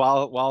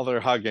while they're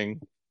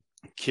hugging,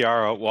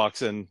 Kiara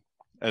walks in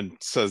and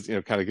says,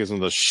 kind of gives him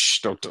the shh,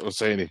 don't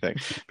say anything.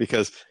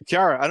 Because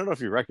Kiara, I don't know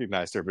if you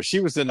recognized her, but she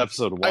was in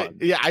episode 1.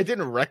 I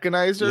didn't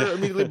recognize her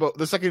immediately, but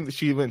the second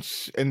she went,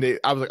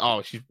 I was like,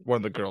 oh, she's one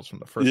of the girls from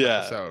the first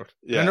episode.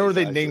 Yeah, I know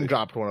they name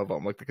dropped one of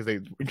them, because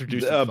they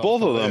introduced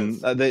both of them.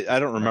 I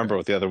don't remember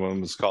what the other one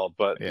was called,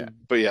 but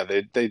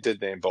they did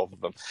name both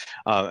of them.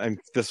 And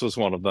this was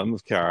one of them,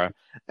 with Kiara.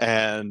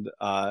 And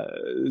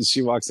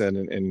she walks in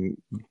and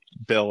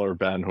Bill or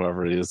Ben,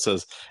 whoever it is,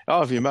 says, oh,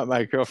 have you met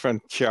my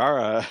girlfriend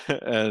Kiara?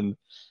 And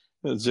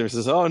Jimmy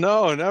says, oh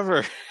no,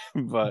 never.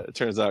 But it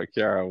turns out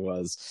Kiara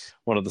was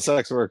one of the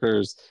sex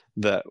workers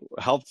that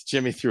helped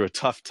Jimmy through a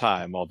tough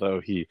time, although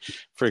he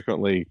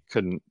frequently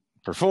couldn't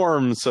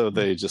perform, so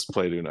they just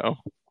played Uno.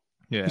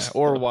 Yeah,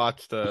 or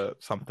watched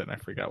something. I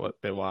forgot what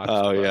they watched.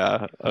 Oh,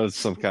 yeah. It was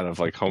some kind of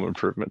Home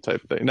Improvement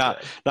type thing.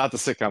 Not the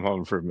sitcom Home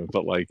Improvement,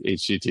 but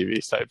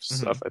HGTV type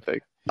stuff, I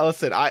think.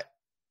 Listen,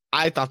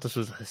 I thought this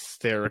was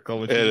hysterical.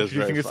 When it is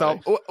very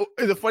yourself.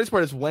 The funniest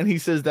part is when he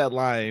says that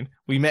line,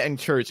 we met in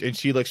church, and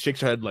she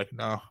shakes her head like,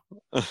 no.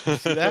 You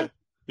see that?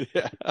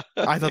 Yeah.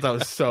 I thought that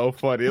was so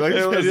funny. Man, we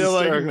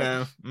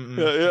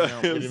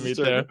didn't meet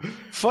there.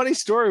 Funny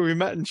story, we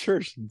met in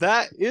church.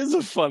 That is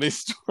a funny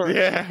story.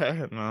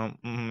 Yeah. No,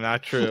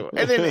 not true.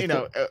 And then,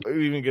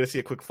 we even get to see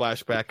a quick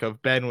flashback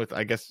of Ben with,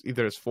 I guess,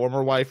 either his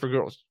former wife or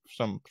girl,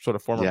 some sort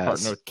of former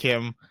partner with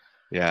Kim.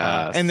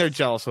 Yeah. And they're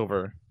jealous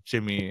over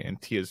Jimmy and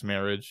Tia's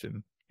marriage,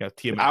 and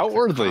Tia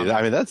outwardly,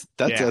 I mean that's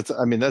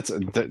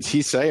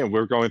he's saying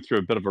we're going through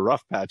a bit of a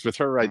rough patch with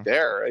her right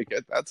there.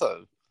 That's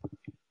a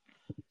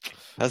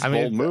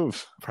bold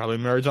move. Probably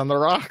marriage on the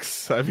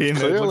rocks. I mean,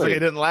 clearly. It looks like it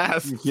didn't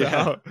last.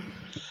 Yeah.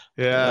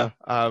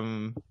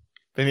 Then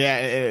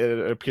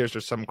it appears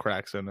there's some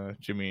cracks in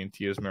Jimmy and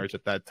Tia's marriage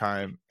at that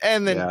time.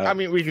 And then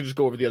we can just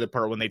go over the other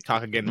part when they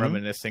talk again,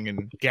 reminiscing,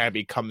 and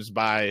Gabby comes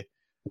by.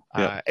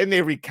 And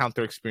they recount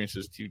their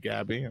experiences to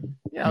Gabby, and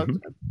I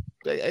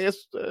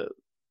guess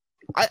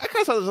I kind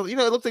of saw this. It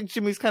looked like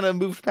Jimmy's kind of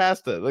moved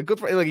past it. Good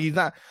for he's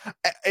not.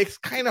 It's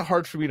kind of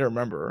hard for me to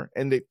remember,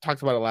 and they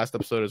talked about it last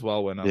episode as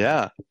well when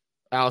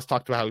Alice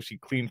talked about how she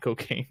cleaned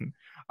cocaine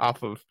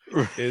off of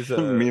his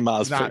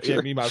Mima's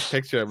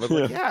picture.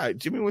 But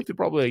Jimmy went through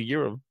probably a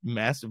year of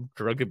massive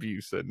drug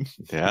abuse and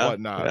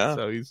whatnot. Yeah.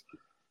 So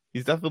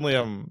he's definitely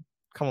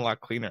come a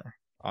lot cleaner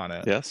on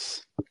it.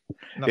 Yes.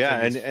 And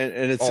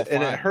it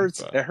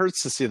hurts. But... It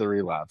hurts to see the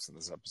relapse in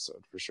this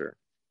episode for sure.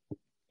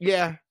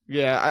 Yeah.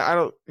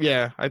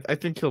 I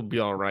think he'll be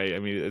all right. I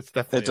mean, it's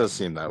definitely. It does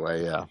seem that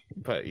way, yeah.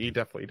 But he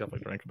definitely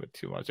drank a bit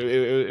too much.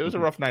 It was a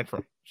rough night for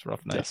him. It's a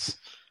rough night. Yes.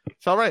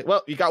 It's all right.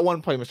 Well, you got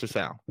 1 point, Mr.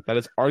 Sal. That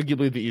is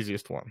arguably the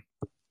easiest one.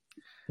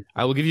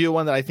 I will give you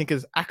one that I think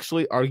is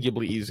actually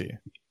arguably easy.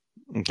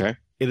 Okay.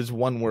 It is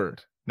one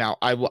word. Now,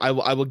 I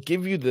will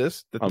give you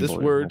this. That this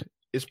word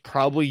is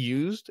probably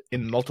used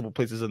in multiple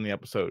places in the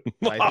episode.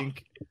 But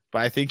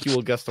I think you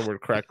will guess the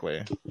word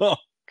correctly. Oh,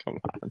 come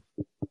on.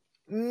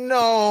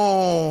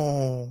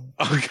 No.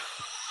 Oh,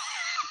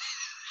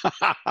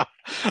 all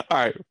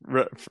right.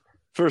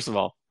 First of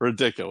all,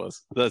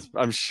 ridiculous.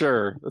 I'm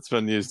sure that's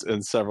been used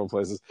in several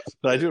places,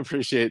 but I do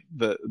appreciate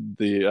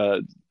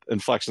the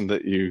inflection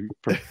that you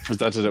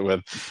presented it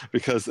with,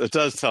 because it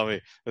does tell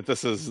me that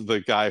this is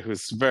the guy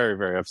who's very,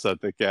 very upset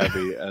that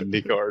Gabby and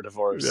Nico are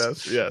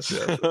divorced. Yes.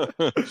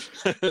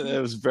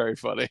 It was very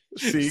funny.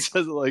 See, it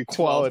says it like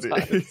quality.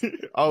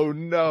 Oh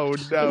no!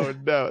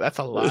 That's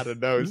a lot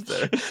of no's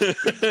there.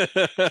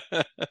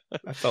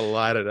 That's a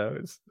lot of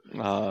no's.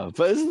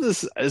 But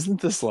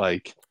isn't this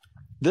like?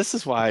 This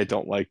is why I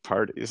don't like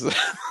parties. This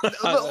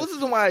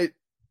isn't why.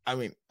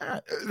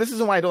 This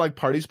isn't why I don't like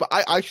parties, but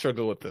I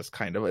struggle with this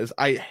kind of. Is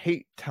I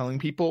hate telling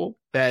people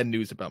bad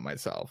news about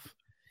myself,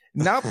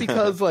 not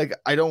because like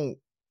I'm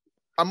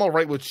all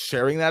right with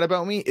sharing that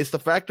about me. It's the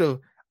fact of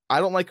I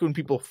don't like when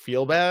people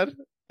feel bad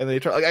and they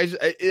try. Like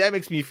that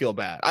makes me feel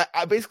bad.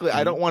 I basically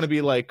I don't want to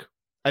be like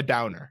a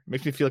downer. It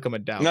makes me feel like I'm a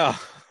downer.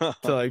 No.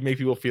 To like make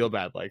people feel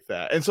bad like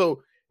that, and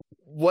so.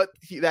 What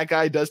that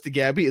guy does to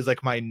Gabby is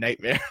like my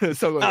nightmare.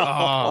 So I'm like,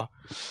 oh,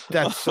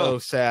 that's so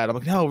sad. I'm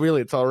like, no,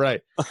 really, it's all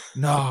right.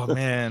 No,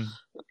 man,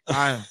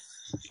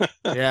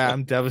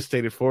 I'm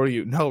devastated for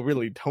you. No,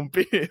 really, don't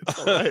be. It's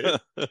all right.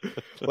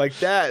 Like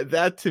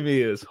that to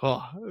me is,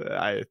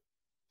 I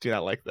do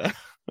not like that.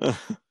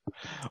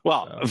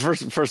 Well,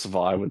 first of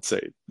all, I would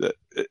say that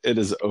it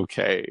is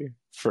okay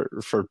for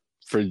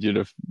you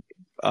to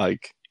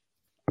like.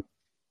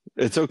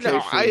 It's okay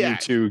for you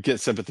to get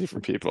sympathy from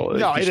people.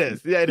 No, it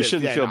is. Yeah, it is. You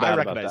shouldn't feel bad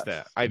I about recognize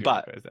that. I do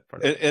recognize that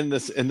part. In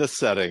this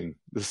setting,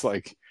 this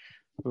like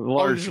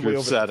large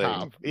group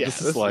setting,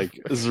 this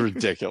is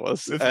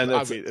ridiculous.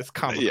 It's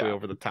comically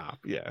over the top.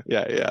 Yeah.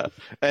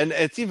 And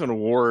it's even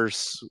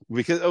worse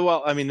because,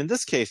 in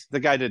this case, the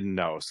guy didn't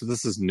know, so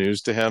this is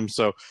news to him.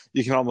 So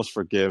you can almost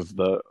forgive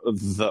the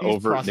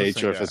overt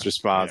nature of his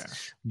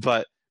response,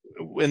 but.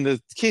 In the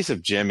case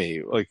of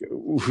Jimmy, like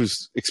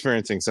who's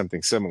experiencing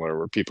something similar,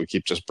 where people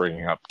keep just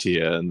bringing up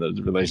Tia and the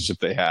relationship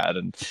they had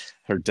and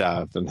her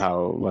death and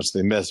how much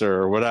they miss her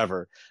or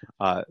whatever,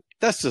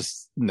 that's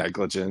just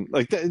negligent.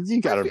 Like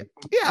you gotta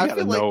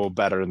know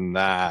better than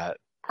that.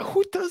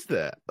 Who does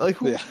that? Like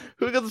who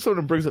gets someone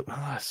and brings up? Oh,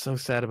 I'm so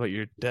sad about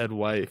your dead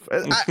wife.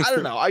 I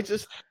don't know.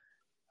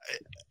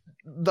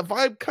 The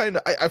vibe kind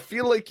of. I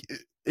feel like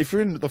if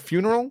you're in the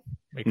funeral.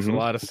 Makes a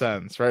lot of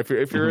sense, right?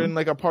 If you're in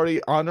like a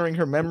party honoring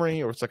her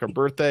memory, or it's like her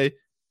birthday,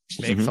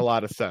 makes a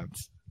lot of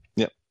sense.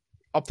 Yeah.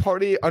 A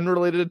party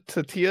unrelated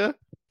to Tia,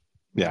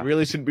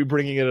 really shouldn't be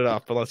bringing it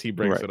up unless he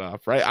brings it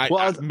up, right?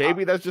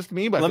 Maybe that's just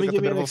me, but let me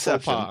give you an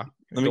exception.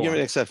 Let me give you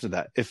an exception to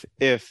that.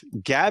 If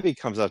Gabby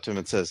comes up to him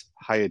and says,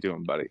 "How you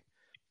doing, buddy?"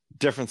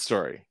 Different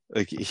story.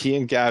 Like he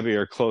and Gabby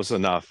are close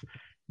enough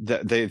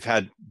that they've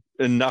had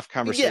enough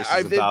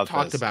conversations about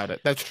talked about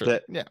it. That's true.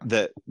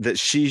 That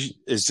she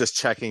is just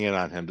checking in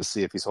on him to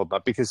see if he's holding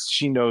up, because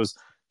she knows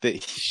that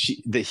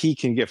he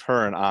can give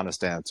her an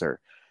honest answer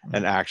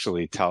and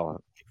actually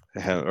tell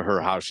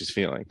her how she's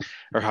feeling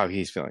or how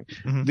he's feeling.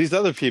 These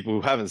other people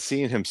who haven't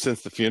seen him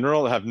since the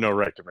funeral have no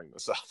right to bring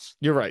this up.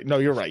 You're right. No,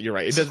 you're right.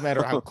 It doesn't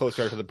matter how close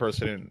you are to the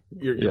person in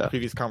your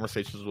previous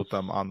conversations with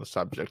them on the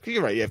subject.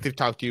 You're right. Yeah, if they've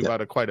talked to you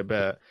about it quite a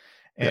bit,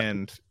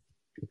 and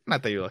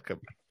not that you're like a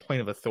point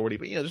of authority,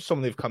 but just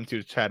someone they've come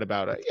to chat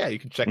about it. Yeah, you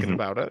can check in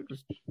about it.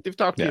 They've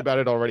talked to you about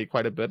it already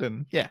quite a bit,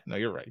 and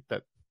you're right.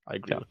 That I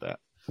agree with that.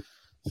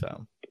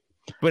 So,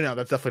 but no,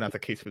 that's definitely not the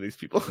case for these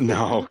people.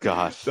 No,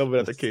 God, definitely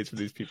not the case for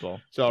these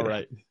people. It's all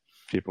right.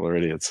 People are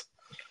idiots.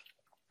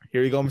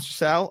 Here you go, Mr.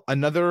 Sal.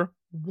 Another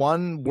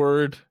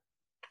one-word.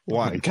 Oh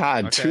my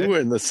God, okay. 2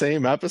 in the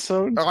same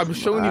episode? Oh, I'm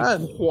showing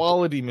you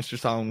quality, Mr.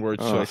 Sal, in word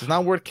choice. It's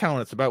not word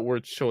count. It's about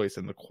word choice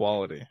and the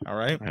quality. All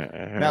right?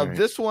 Now,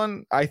 this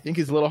one, I think,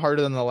 is a little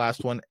harder than the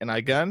last one. And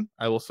again,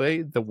 I will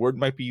say the word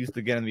might be used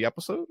again in the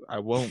episode. I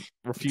won't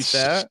refute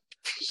that.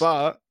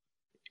 But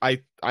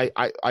I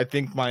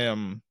think my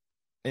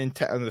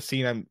intent on the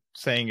scene I'm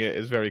saying it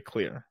is very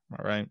clear.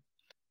 All right?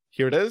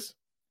 Here it is.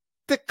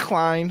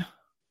 Decline.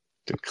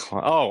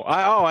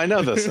 I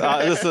know this.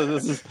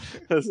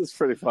 This is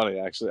pretty funny,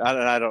 actually.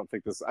 I don't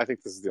think this. I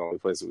think this is the only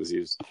place it was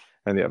used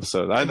in the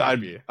episode.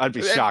 I'd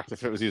be shocked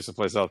if it was used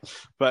someplace else.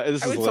 But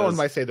this is Liz. Someone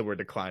might say the word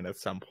decline at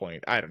some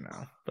point. I don't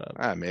know.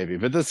 But... maybe.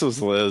 But this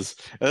was Liz.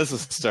 And this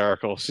is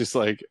hysterical. She's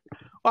like,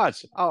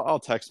 "Watch, I'll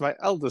text my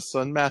eldest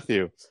son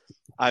Matthew.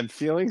 I'm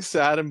feeling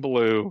sad and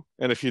blue,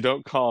 and if you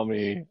don't call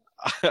me."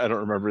 I don't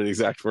remember the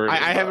exact word. I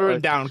have it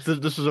written down.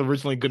 This was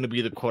originally going to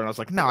be the quote. I was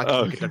like, no, I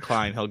can get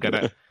decline. He'll get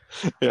it.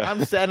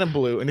 I'm sad and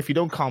blue, and if you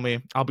don't call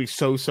me, I'll be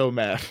so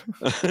mad.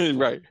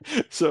 Right.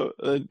 So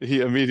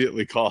he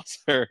immediately calls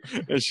her,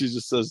 and she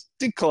just says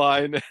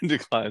decline and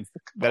declines.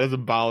 That is a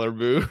baller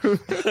move.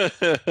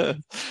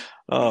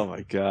 Oh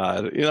my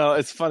God!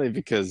 It's funny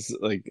because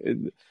like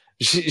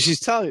she's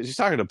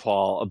talking to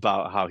Paul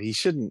about how he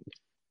shouldn't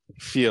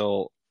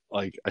feel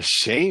like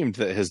ashamed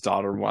that his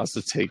daughter wants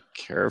to take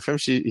care of him.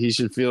 He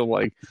should feel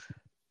like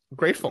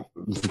Grateful.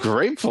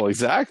 Grateful,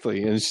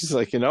 exactly. And she's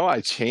like,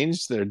 I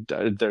changed their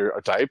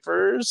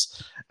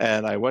diapers,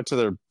 and I went to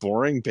their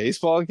boring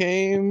baseball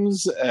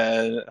games,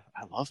 and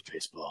I love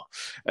baseball,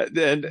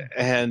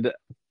 and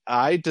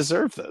I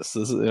deserve this.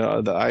 This is,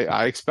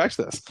 I expect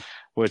this,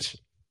 which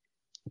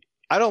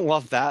I don't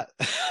love that.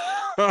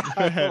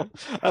 I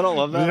don't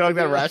love that. You don't like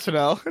that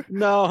rationale?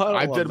 No,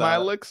 I did my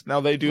licks.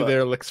 Now they do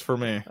their licks for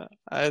me.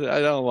 I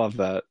don't love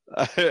that.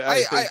 I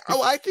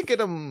think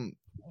it.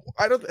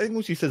 I think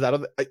when she says that,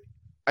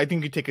 I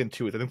think you take it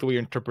into it. I think the way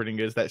you're interpreting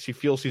it is that she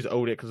feels she's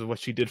owed it because of what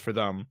she did for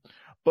them.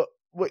 But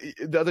what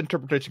the other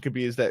interpretation could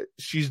be is that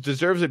she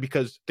deserves it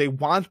because they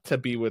want to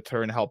be with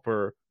her and help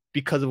her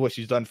because of what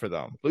she's done for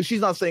them. But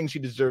she's not saying she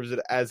deserves it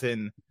as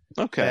in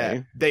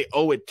they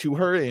owe it to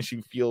her and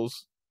she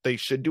feels they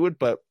should do it,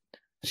 but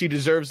she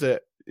deserves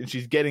it and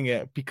she's getting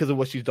it because of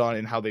what she's done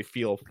and how they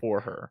feel for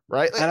her,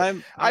 right?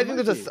 And I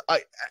think there's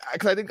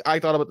because I think I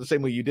thought about it the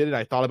same way you did, and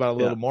I thought about it a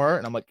little more,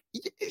 and I'm like,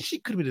 she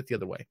could have been it the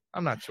other way.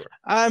 I'm not sure.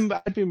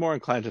 I'd be more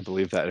inclined to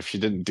believe that if she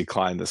didn't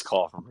decline this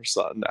call from her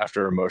son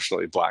after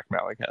emotionally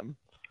blackmailing him.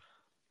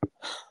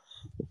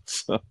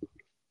 So,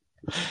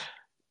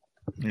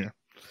 yeah.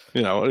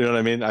 You know what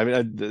I mean? I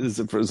mean,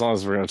 as long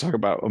as we're going to talk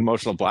about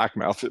emotional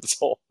blackmail through this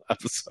whole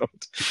episode,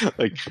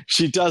 like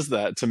she does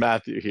that to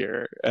Matthew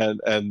here, and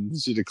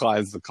she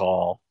declines the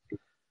call,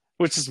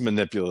 which is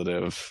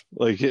manipulative.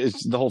 Like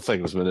the whole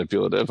thing was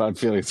manipulative. I'm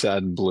feeling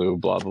sad and blue,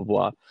 blah blah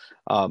blah,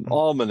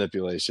 all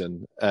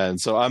manipulation. And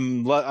so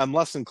I'm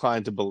less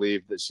inclined to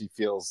believe that she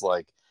feels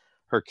like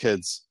her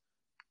kids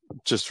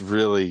just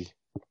really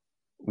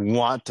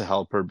want to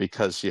help her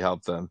because she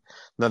helped them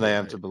than I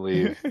am to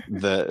believe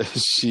that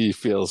she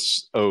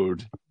feels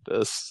owed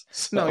this.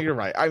 So. No, you're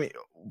right. I mean,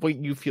 what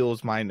you feel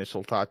is my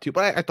initial thought too,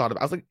 but I thought about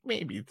it. I was like,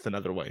 maybe it's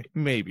another way.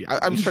 Maybe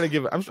I'm trying to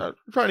give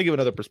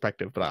another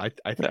perspective, but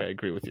I think I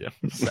agree with you.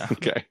 So.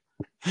 Okay.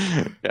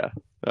 Yeah.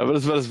 But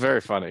it's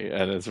very funny,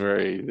 and it's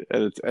very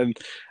and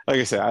like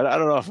I say, I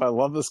don't know if I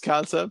love this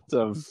concept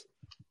of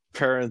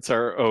parents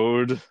are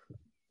owed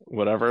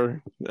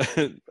whatever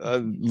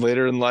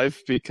later in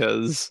life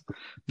because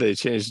they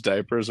changed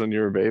diapers when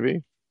you were a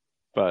baby,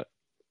 but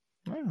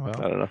I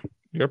don't know.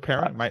 Your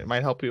parent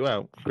might help you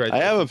out.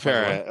 I am a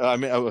parent. I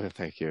mean,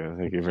 thank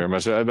you very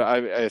much.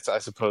 I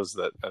suppose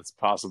that's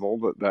possible,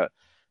 but that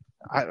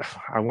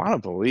I want to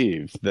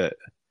believe that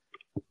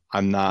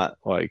I'm not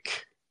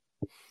like,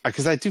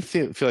 because I do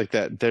feel like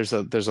that there's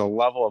a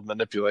level of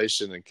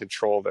manipulation and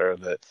control there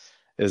that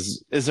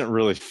isn't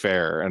really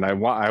fair, and I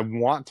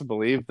want to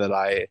believe that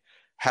I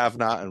have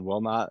not and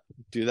will not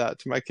do that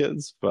to my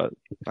kids, but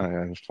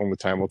only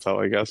time will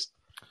tell, I guess.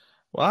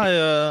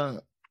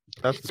 Well,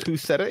 that's who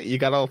said it. You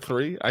got all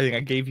three. I think I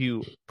gave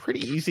you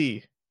pretty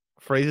easy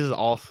phrases,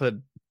 all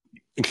said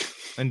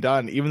and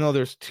done. Even though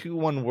there's 2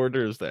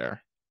 one-worders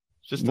there.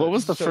 What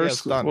was the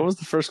first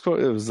quote?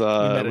 It was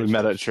we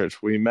met at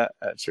church. We met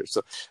at church.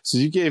 So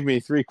you gave me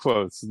 3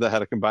 quotes that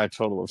had a combined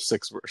total of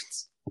 6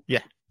 words.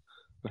 Yeah,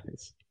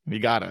 nice. You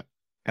got it,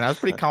 and I was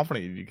pretty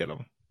confident you get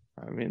them.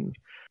 I mean,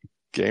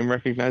 game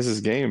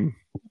recognizes game.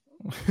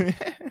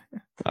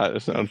 I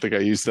don't think I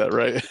used that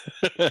right.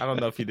 I don't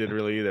know if you did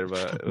really either,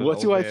 but what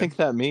do I think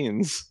that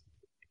means?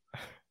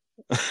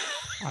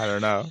 I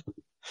don't know.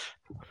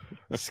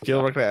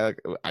 Skill recognize.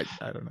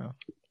 I don't know.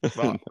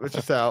 Well, let's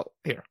just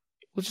here.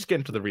 Let's just get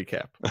into the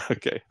recap.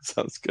 Okay,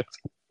 sounds good.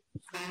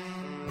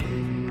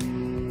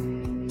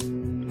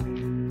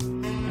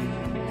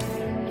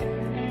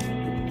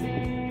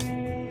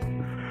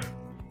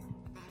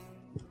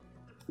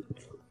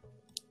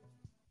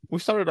 We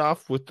started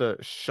off with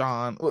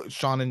Sean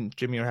and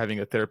Jimmy are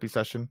having a therapy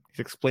session. He's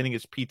explaining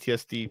his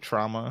PTSD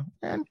trauma,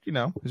 and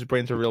his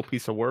brain's a real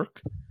piece of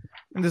work.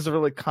 And this is a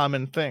really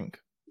common thing.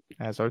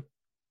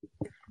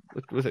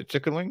 Was it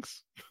chicken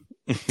wings?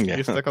 Yeah.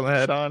 You stuck on the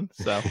head on.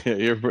 So yeah,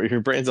 your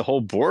brain's a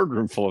whole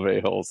boardroom full of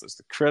a-holes. There's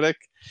the critic.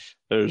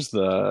 There's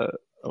I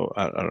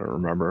don't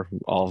remember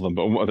all of them,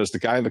 but there's the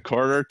guy in the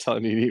corner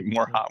telling you to eat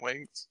more hot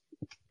wings.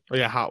 Oh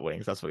yeah, hot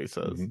wings. That's what he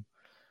says. Mm-hmm.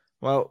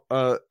 Well,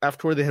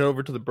 afterward they head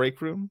over to the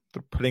break room.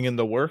 They're putting in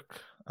the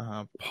work.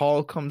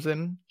 Paul comes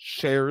in,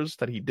 shares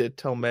that he did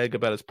tell Meg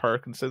about his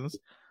Parkinson's.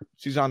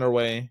 She's on her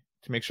way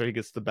to make sure he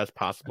gets the best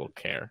possible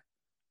care.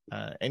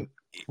 And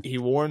he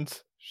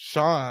warns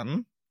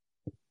Sean,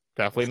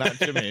 definitely not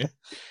Jimmy,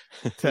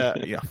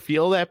 to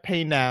feel that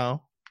pain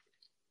now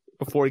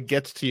before it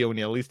gets to you when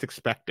you at least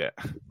expect it.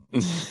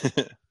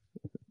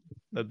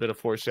 A bit of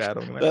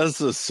foreshadowing there. That's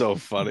just so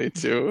funny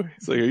too.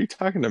 He's like, are you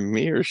talking to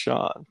me or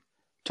Sean?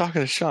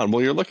 Talking to Sean.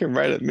 Well, you're looking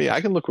right at me. I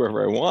can look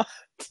wherever I want.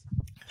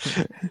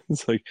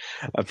 It's like,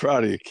 I'm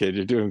proud of you, kid.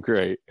 You're doing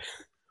great.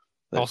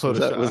 Also,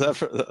 was that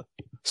for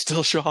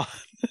still Sean?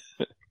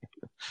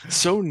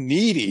 So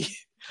needy.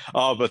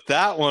 Oh, but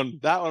that one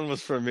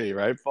was for me,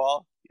 right,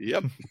 Paul?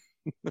 Yep.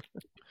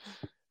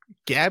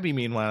 Gabby,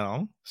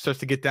 meanwhile, starts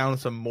to get down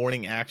some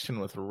morning action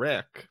with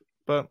Rick,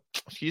 but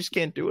she just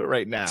can't do it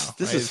right now.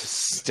 This is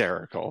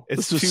hysterical.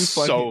 It's too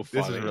funny. So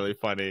funny. This is really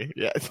funny.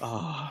 Yeah.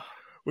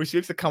 Where she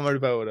makes a comment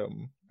about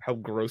how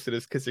gross it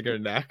is kissing her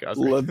neck. I was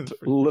like,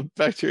 lip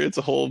bacteria. It's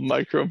a whole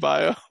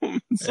microbiome.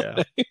 It's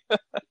yeah.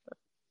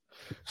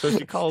 So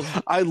she calls.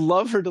 I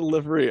love her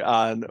delivery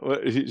on.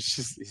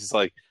 He's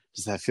like,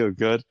 "Does that feel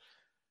good?"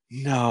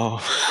 No.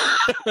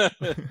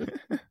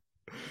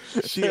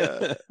 She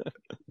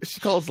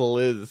calls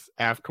Liz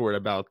afterward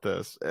about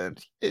this, and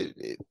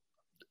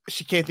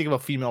she can't think of a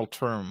female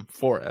term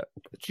for it.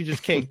 She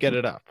just can't get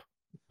it up.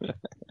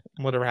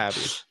 Whatever have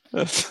you.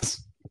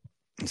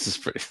 This is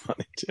pretty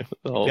funny too.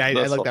 I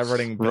like that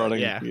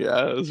running. Yeah,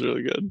 it was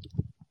really good.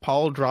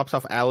 Paul drops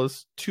off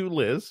Alice to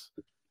Liz,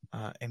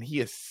 and he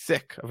is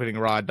sick of getting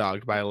raw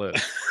dogged by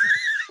Liz.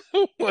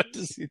 What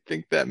does he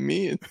think that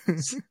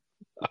means?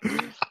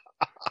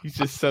 He's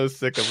just so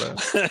sick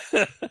of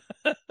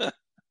it.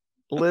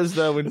 Liz,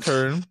 though, in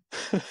turn,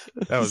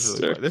 that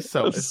was really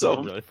funny. This is a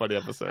really funny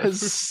episode.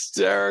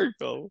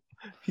 Hysterical.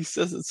 He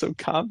says it so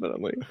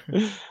confidently.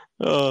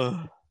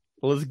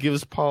 Liz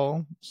gives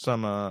Paul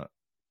some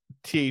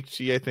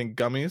THC, I think,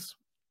 gummies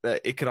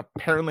that it can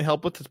apparently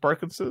help with his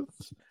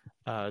Parkinson's.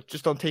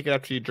 Just don't take it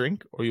after you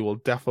drink, or you will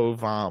defo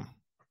vom.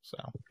 So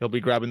he'll be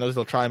grabbing those.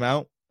 He'll try them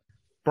out.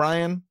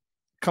 Brian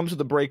comes to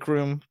the break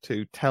room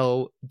to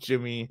tell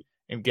Jimmy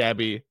and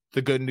Gabby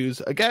the good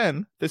news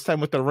again, this time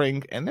with the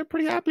ring, and they're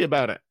pretty happy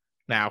about it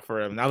now for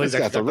him. Now that he's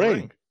actually got the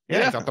ring.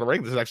 Yeah, he's got the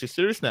ring. This is actually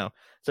serious now.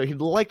 So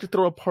he'd like to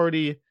throw a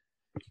party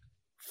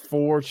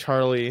for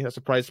Charlie, a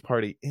surprise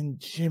party in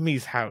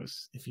Jimmy's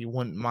house, if you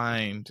wouldn't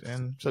mind.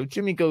 And so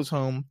Jimmy goes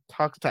home,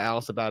 talks to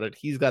Alice about it.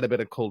 He's got a bit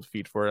of cold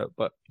feet for it,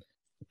 but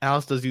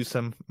Alice does use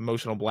some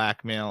emotional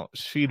blackmail.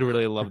 She'd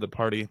really love the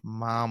party.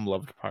 Mom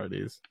loved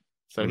parties.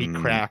 So he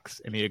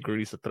cracks and he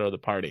agrees to throw the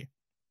party.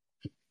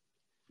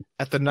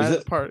 At the night of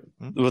the party.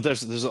 Well,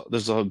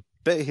 there's a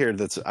bit here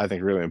that's, I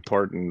think, really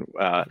important,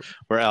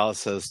 where Alice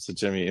says to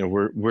Jimmy, "And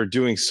we're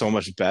doing so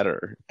much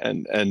better,"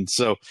 and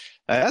so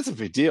that's a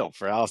big deal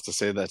for Alice to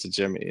say that to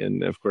Jimmy.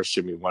 And of course,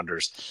 Jimmy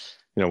wonders,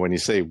 when you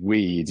say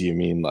 "we," do you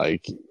mean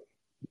like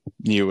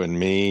you and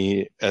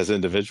me as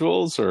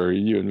individuals, or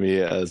you and me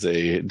as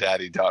a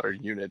daddy-daughter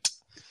unit?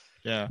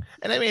 Yeah,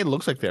 and I mean, it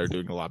looks like they're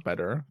doing a lot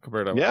better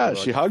compared to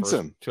she hugs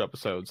him 2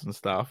 episodes and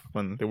stuff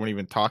when they weren't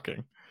even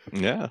talking.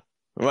 Yeah.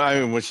 Well, I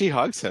mean, when she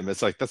hugs him,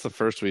 it's like that's the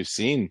first we've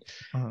seen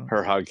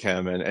her hug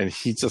him, and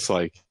he just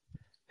like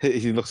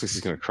he looks like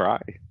he's gonna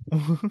cry.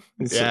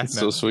 It's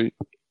so sweet.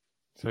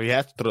 So he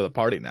has to throw the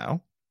party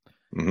now.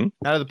 Out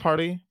of the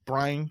party,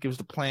 Brian gives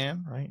the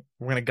plan. Right,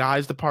 we're gonna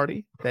guise the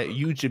party that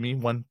you, Jimmy,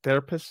 won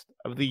Therapist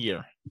of the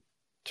Year.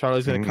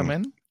 Charlie's gonna come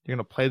in. You're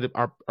gonna play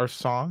our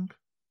song.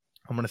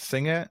 I'm gonna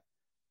sing it.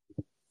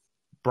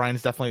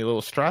 Brian's definitely a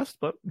little stressed,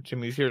 but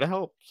Jimmy's here to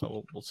help.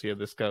 So we'll see how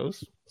this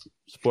goes.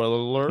 Spoiler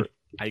alert.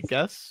 I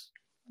guess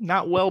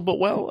not well, but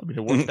well. I mean,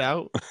 it worked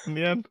out in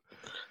the end.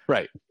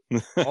 Right.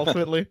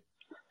 Ultimately,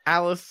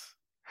 Alice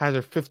has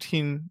her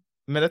 15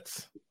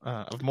 minutes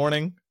of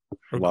mourning.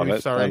 Love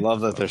it. Sorry. I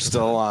love that they're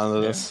still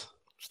on this.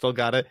 Still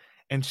got it.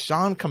 And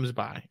Sean comes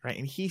by, right?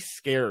 And he's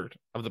scared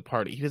of the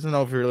party. He doesn't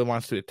know if he really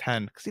wants to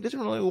attend because he doesn't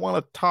really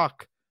want to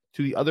talk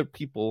to the other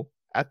people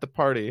at the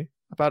party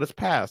about his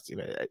past.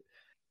 And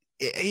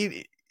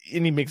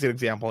he makes an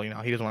example, he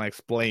doesn't want to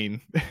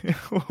explain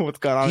what's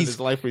gone on in his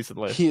life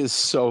recently. He is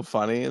so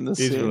funny in this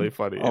scene. He's really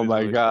funny. Oh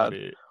my God.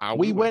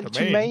 We went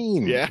to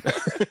Maine. Yeah.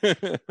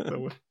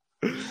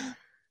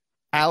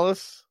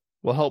 Alice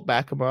will help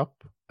back him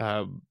up.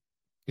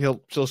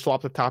 She'll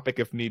swap the topic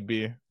if need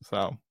be.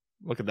 So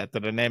look at that,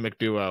 the dynamic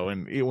duo.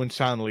 And when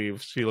Sean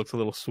leaves, she looks a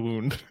little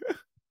swooned.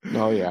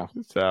 Oh yeah.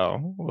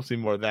 So we'll see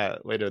more of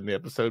that later in the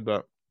episode.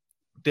 But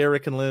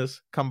Derek and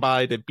Liz come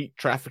by to beat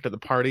traffic to the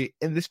party,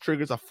 and this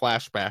triggers a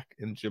flashback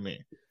in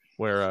Jimmy,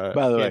 where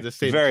by the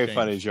way, very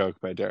funny joke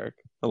by Derek.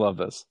 I love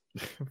this.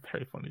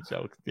 Very funny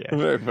joke. Yeah,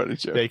 very funny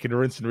joke. They can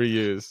rinse and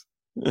reuse.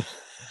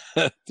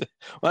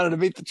 Wanted to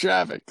beat the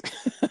traffic.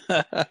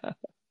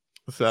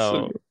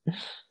 So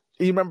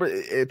you remember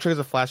it triggers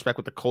a flashback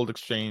with the cold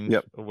exchange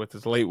with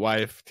his late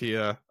wife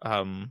Tia,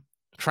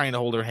 trying to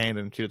hold her hand,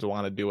 and she doesn't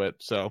want to do it.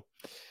 So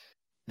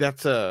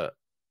that's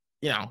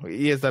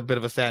he has that bit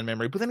of a sad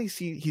memory, but then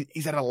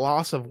he's at a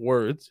loss of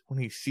words when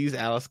he sees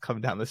Alice come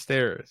down the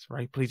stairs,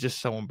 right? But he's just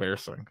so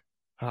embarrassing.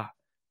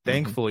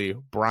 Thankfully,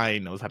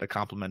 Brian knows how to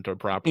compliment her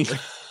properly.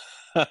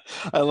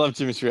 I love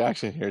Jimmy's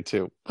reaction here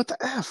too. What the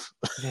F?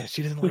 Yeah,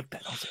 she doesn't like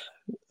that.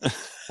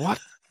 What?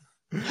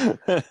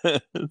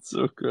 It's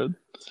so good.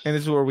 And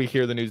this is where we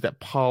hear the news that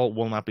Paul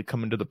will not be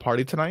coming to the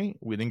party tonight.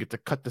 We didn't get to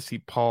cut to see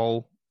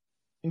Paul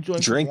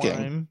enjoying drinking.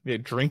 Wine. Yeah,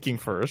 drinking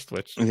first,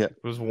 which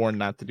was warned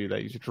not to do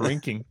that. He's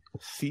drinking.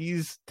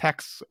 Sees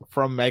texts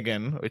from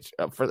Megan, which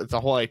it's a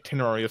whole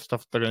itinerary of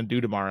stuff they're going to do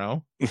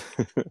tomorrow,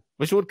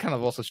 which would kind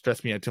of also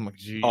stress me out too. I'm like,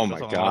 geez, oh my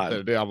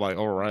God. I'm like,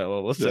 all right,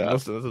 well, listen,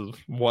 this is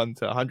 1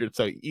 to 100.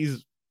 So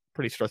he's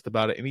pretty stressed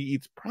about it, and he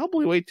eats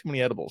probably way too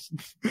many edibles.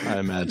 I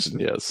imagine,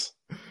 yes.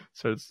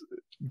 So it's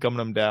gumming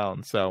him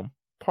down. So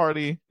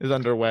party is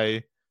underway.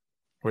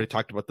 We already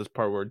talked about this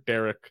part where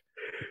Derek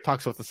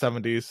talks about the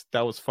 70s.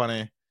 That was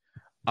funny.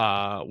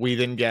 We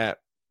then get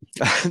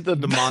the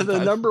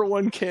montage. number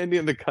one candy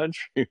in the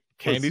country.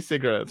 Candy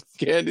cigarettes.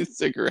 Candy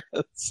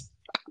cigarettes.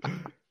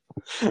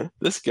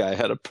 This guy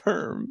had a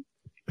perm.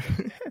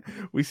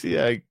 We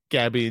see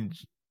Gabby and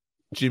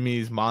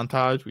Jimmy's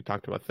montage. We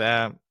talked about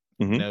that.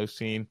 Mhm. No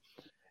scene.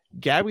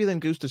 Gabby then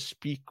goes to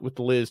speak with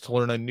Liz to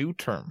learn a new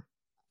term,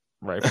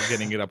 right? For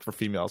getting it up for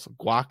females.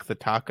 Guac the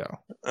taco.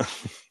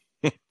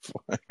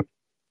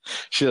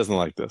 She doesn't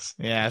like this.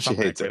 Yeah, it's She not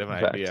that hates great it, of an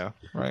in fact. idea,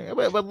 right?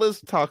 But Liz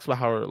talks about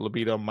how her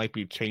libido might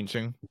be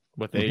changing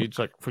with Mhm. age.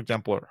 Like, for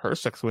example, her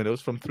sex window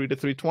is from 3 to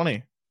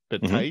 320.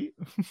 Bit Mhm. tight,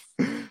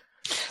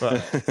 but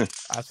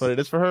that's what it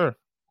is for her.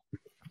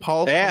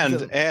 Paul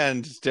comes in-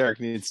 and Derek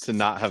needs to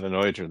not have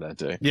annoyed her that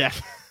day. yeah,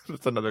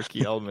 that's another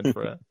key element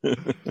for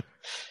it.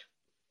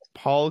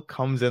 Paul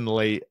comes in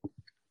late,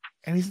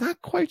 and he's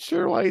not quite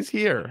sure why he's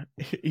here.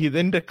 He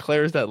then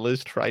declares that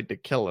Liz tried to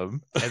kill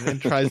him, and then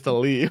tries to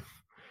leave.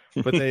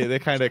 But they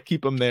kind of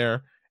keep him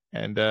there,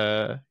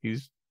 and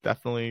he's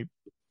definitely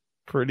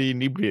pretty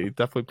inebriated,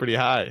 definitely pretty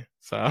high.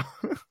 So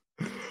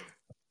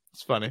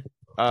it's funny.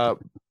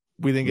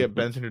 We then get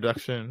Ben's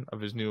introduction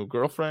of his new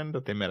girlfriend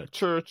that they met at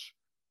church.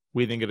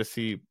 We then get to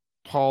see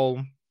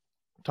Paul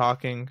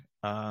talking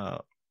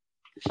about,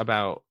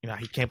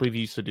 he can't believe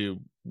he used to do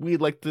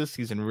weed like this.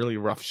 He's in really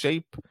rough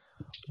shape.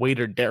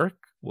 Waiter Derek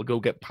will go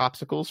get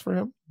popsicles for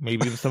him,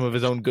 maybe even some of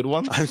his own good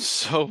ones. I'm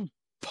so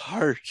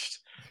parched.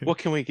 What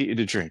can we get you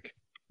to drink?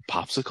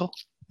 Popsicle?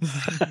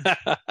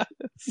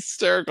 It's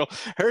hysterical.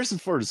 Harrison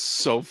Ford is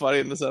so funny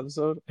in this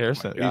episode.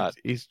 Harrison, Oh my God.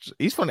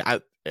 he's funny.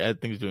 I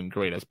think he's doing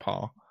great as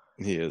Paul.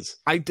 He is.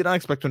 I did not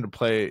expect him to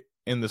play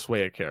in this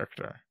way a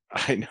character.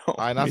 I know.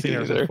 I've not Me seen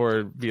Harrison neither.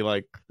 Ford be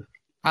like,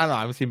 I don't know,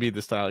 I haven't seen him be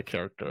the style of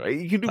character.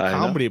 He can do I know.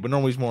 comedy, but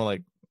normally he's more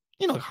like,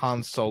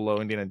 Han Solo,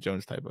 Indiana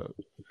Jones type of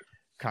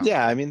comedy.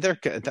 Yeah, I mean they're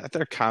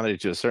comedy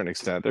to a certain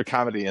extent. They're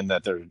comedy in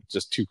that they're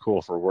just too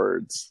cool for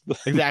words.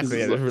 Exactly.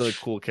 Yeah, they're really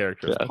cool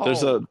characters. Yeah, Paul,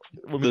 there's a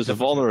would be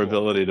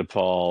vulnerability to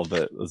Paul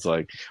that is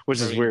like,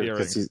 which is Very weird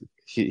because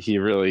he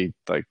really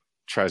like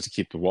tries to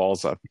keep the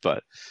walls up,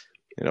 but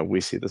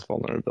we see this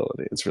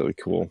vulnerability. It's really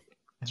cool.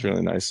 It's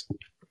really nice.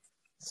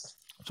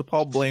 So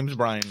Paul blames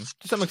Brian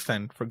to some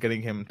extent for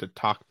getting him to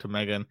talk to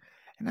Megan,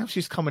 and now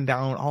she's coming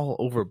down all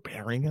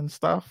overbearing and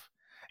stuff.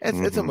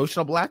 It's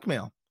emotional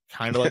blackmail,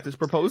 kind of like this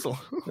proposal.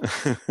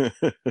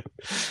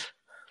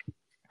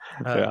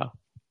 Yeah,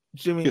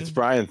 Jimmy. it's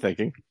Brian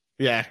thinking.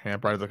 Yeah,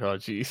 Brian's like, oh,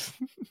 geez.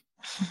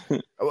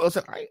 Well,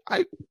 listen,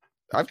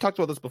 I've talked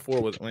about this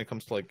before when it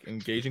comes to like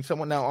engaging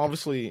someone. Now,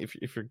 obviously,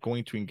 if you're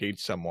going to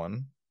engage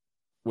someone,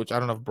 which I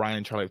don't know if Brian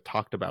and Charlie have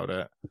talked about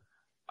it,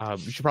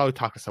 you should probably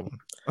talk to someone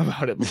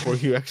about it before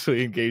you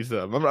actually engage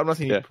them. I'm not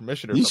saying you need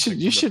permission or something.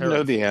 You should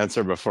know the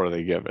answer before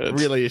they give it.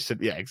 Really, it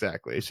should. Yeah,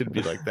 exactly. It should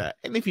be like that.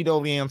 And if you know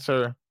the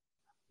answer,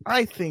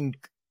 I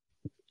think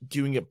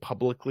doing it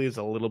publicly is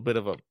a little bit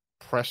of a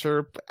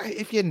pressure. But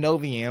if you know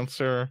the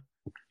answer,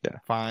 yeah,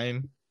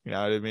 fine. You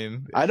know what I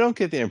mean? I don't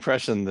get the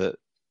impression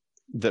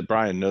that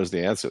Brian knows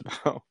the answer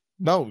though.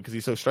 No, because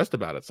he's so stressed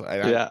about it. So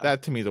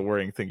that to me is a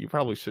worrying thing. You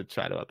probably should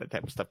chat about that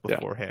type of stuff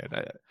beforehand.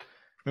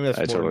 Maybe that's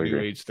more totally new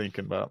agree. age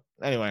thinking. But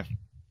anyway,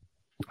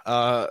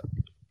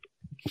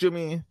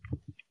 Jimmy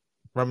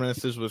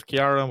reminisces with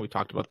Kiara. We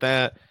talked about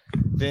that.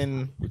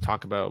 Then we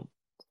talk about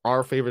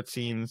our favorite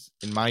scenes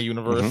in my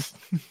universe.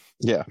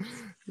 Yeah.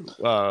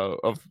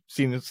 Of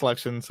scene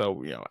selection.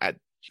 So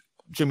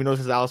Jimmy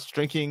notices Alice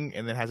drinking,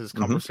 and then has his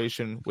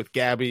conversation with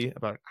Gabby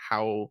about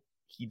how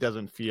he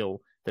doesn't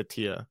feel that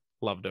Tia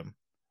loved him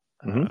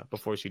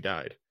before she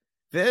died.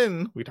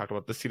 Then we talked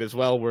about the scene as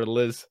well, where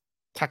Liz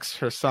texts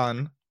her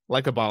son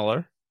like a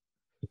baller.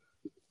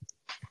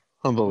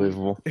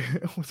 Unbelievable.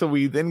 So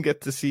we then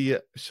get to see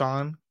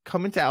Sean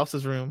come into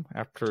Alice's room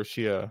after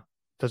she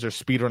does her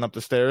speed run up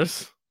the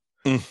stairs.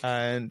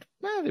 And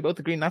they both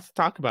agree not to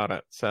talk about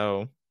it.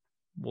 So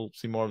we'll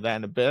see more of that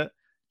in a bit.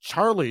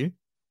 Charlie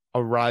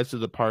arrives to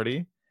the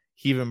party.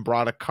 He even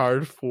brought a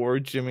card for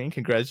Jimmy.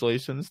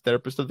 Congratulations,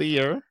 Therapist of the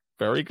Year.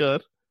 Very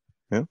good.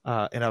 Yeah.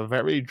 And a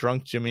very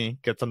drunk Jimmy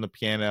gets on the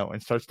piano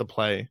and starts to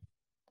play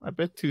a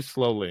bit too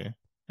slowly.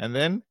 And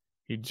then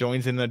he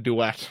joins in a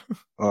duet.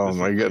 Oh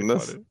my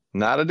goodness.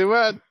 Not a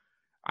duet.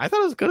 I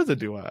thought it was good as a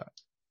duet.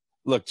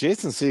 Look,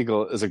 Jason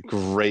Segel is a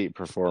great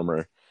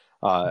performer.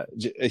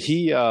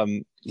 He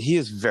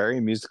is very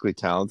musically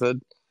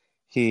talented.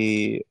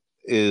 He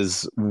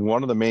is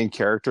one of the main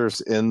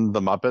characters in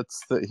the Muppets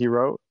that he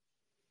wrote.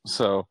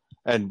 So,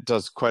 and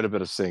does quite a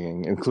bit of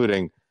singing,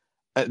 including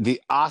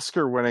the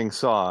Oscar-winning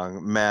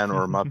song "Man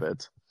or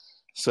Muppet."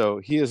 So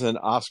he is an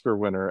Oscar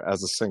winner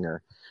as a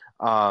singer.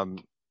 I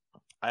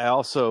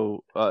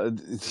also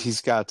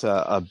he's got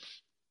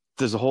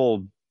there's a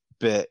whole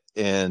bit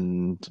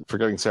in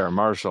Forgetting Sarah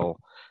Marshall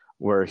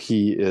where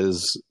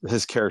his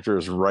character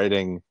is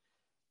writing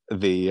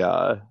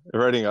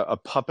a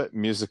puppet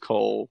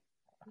musical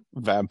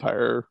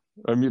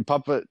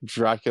puppet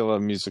Dracula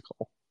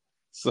musical.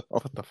 So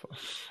what the fuck?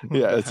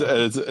 Yeah,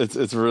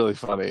 it's really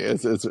funny.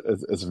 It's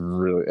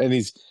really, and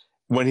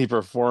when he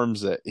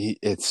performs it,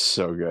 it's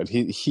so good.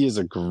 He is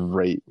a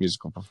great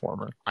musical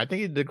performer. I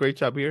think he did a great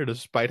job here,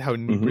 despite how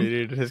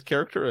inebriated his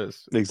character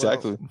is.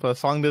 Exactly. But the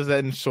song does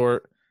end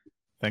short,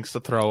 thanks to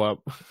throw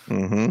up.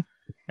 And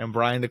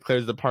Brian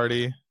declares the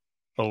party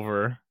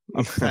over,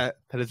 upset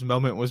that his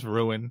moment was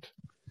ruined.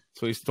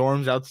 So he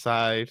storms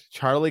outside.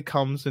 Charlie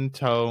comes in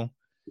tow,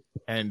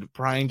 and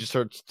Brian just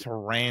starts to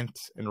rant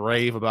and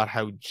rave about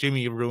how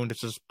Jimmy ruined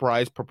his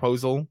surprise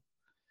proposal,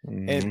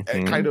 and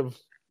kind of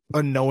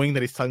unknowing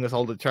that he's telling us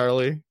all to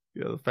Charlie,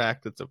 the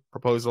fact it's a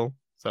proposal.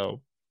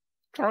 So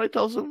Charlie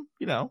tells him,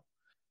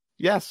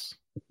 yes.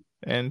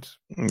 And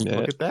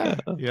look at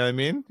that. You know what I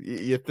mean?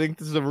 You think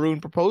this is a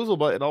ruined proposal,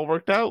 but it all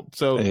worked out.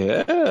 So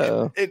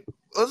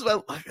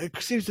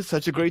Christine's did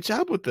such a great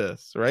job with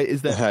this, right?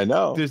 Is that I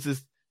know there's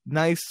this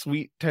nice,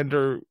 sweet,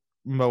 tender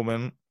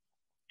moment,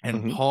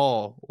 and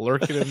Paul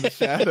lurking in the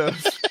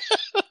shadows,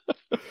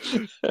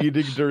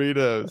 eating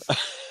Doritos.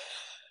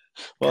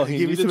 Well, he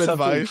needed something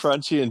advice.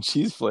 Crunchy and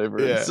cheese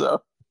flavored. Yeah.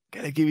 So,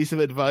 can I give you some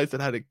advice on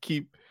how to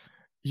keep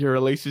your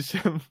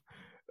relationship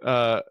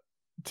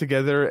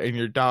together and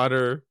your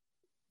daughter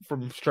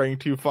from straying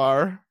too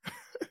far?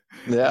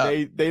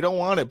 Yeah, they don't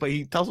want it, but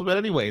he tells them it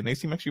anyway, and they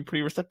seem actually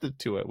pretty receptive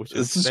to it. Which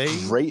is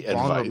great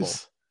vulnerable.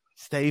 Advice.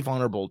 Stay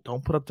vulnerable.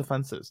 Don't put up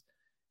defenses.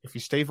 If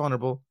you stay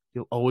vulnerable,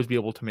 you'll always be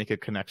able to make a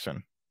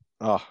connection.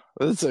 Oh,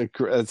 it's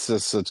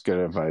just such good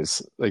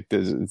advice. Like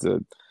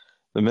the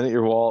minute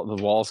the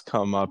walls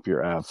come up,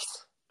 you're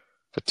effed.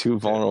 But two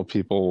vulnerable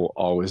people will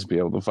always be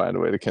able to find a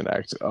way to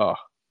connect. Oh,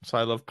 so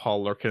I love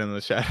Paul lurking in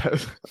the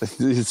shadows.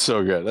 It's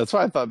so good. That's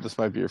why I thought this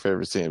might be your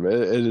favorite scene. But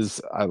it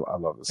is. I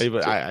love this.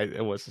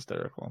 It was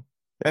hysterical,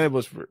 and it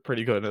was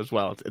pretty good as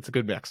well. It's a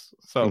good mix.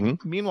 So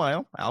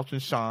meanwhile, Alice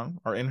and Sean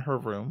are in her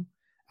room.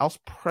 Alice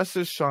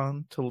presses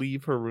Sean to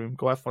leave her room,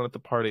 go have fun at the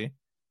party,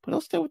 but he'll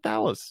stay with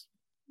Alice.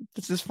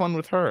 This is fun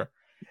with her.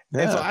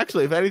 Yeah. And so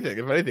actually, if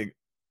anything,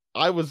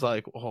 I was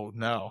like, oh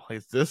no,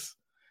 is this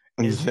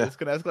going to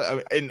escalate? I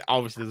mean, and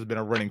obviously, this has been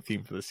a running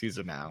theme for the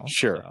season now.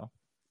 Sure.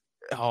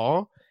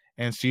 So.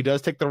 And she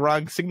does take the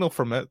wrong signal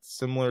from it,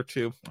 similar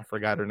to, I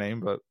forgot her name,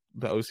 but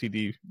the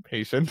OCD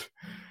patient,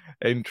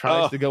 and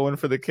tries to go in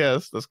for the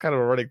kiss. That's kind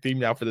of a running theme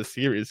now for the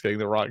series, getting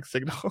the wrong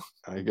signal.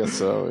 I guess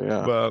so,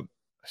 yeah. But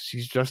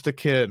she's just a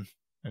kid,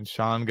 and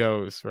Sean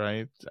goes,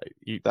 right?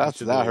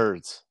 That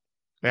hurts.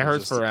 That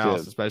hurts for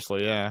Alice,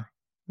 especially, yeah.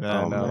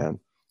 Man.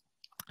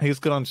 I think it's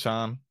good on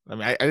Sean. I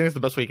mean, I think it's the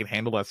best way you can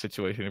handle that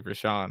situation if you're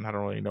Sean. I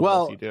don't really know what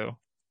else you do.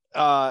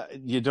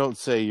 You don't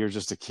say you're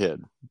just a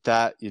kid.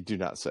 That you do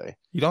not say.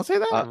 You don't say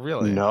that?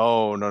 Really?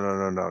 No.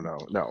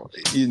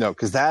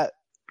 Because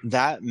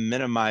that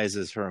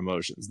minimizes her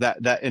emotions.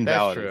 That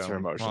invalidates her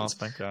emotions. Well,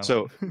 thank God.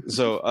 So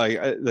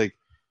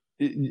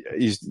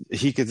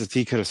he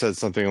could have said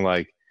something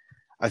like,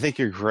 "I think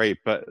you're great,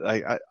 but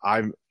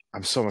I'm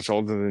so much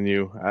older than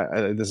you.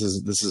 This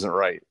isn't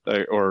right."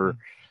 Or,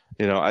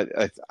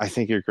 I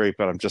think you're great,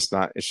 but I'm just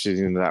not interested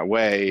in that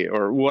way,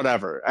 or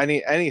whatever.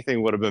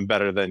 Anything would have been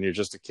better than you're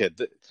just a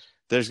kid.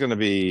 There's going to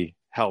be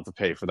hell to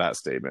pay for that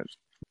statement.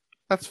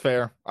 That's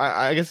fair.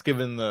 I guess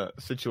given the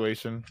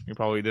situation, you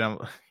probably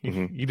didn't.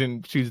 You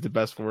didn't choose the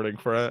best wording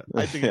for it.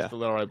 I think it's a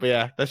little right, but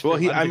yeah, that's true.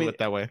 It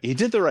that way. He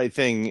did the right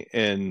thing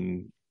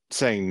in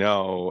saying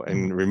no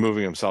and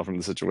removing himself from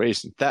the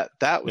situation. That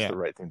was the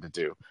right thing to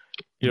do.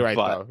 You're right,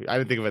 though. I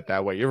didn't think of it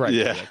that way. You're right.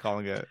 Yeah.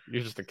 Calling it,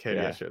 you're just a kid.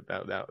 Yeah, shit.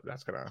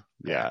 That's gonna.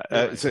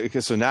 Yeah.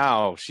 So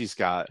now she's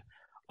got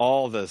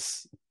all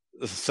this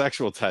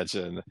sexual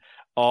tension,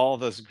 all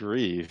this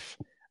grief,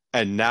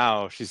 and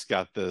now she's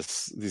got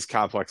these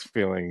complex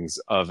feelings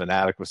of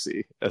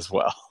inadequacy as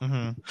well.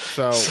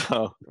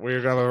 So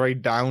we're gonna have a very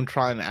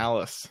downtrodden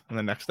Alice in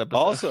the next episode.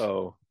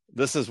 Also,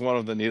 this is one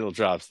of the needle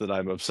drops that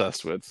I'm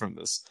obsessed with from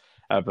this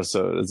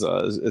episode.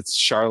 It's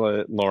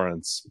Charlotte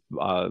Lawrence.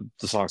 The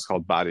song's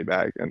called Body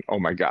Bag, and oh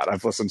my god,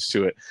 I've listened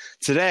to it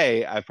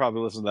today. I've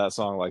probably listened to that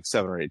song like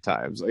 7 or 8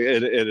 times.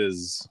 It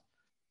is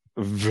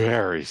a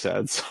very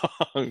sad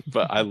song,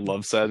 but I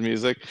love sad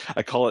music.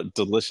 I call it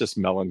delicious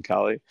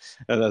melancholy,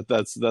 and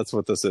that's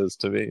what this is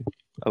to me.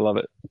 I love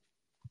it.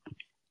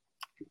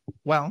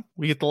 Well,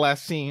 we get the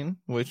last scene,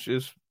 which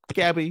is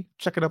Gabby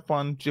checking up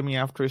on Jimmy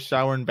after his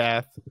shower and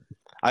bath.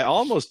 I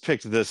almost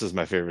picked this as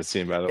my favorite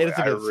scene, by the way.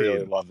 I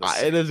really love this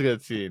scene. It is a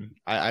good scene.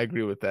 I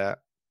agree with that.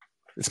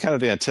 It's kind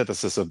of the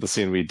antithesis of the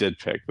scene we did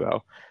pick,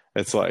 though.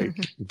 It's like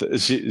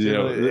it's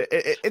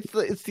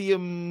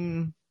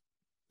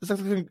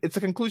a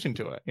conclusion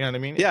to it. You know what I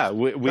mean? Yeah,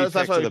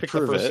 that's why we picked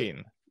the first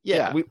scene.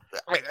 Yeah.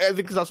 I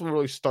think that's what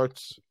really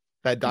starts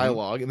that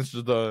dialogue, and this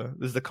is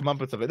the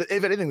comeuppance of it.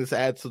 If anything, this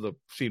adds to the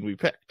scene we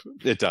picked.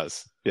 It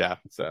does. Yeah,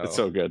 so it's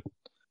so good.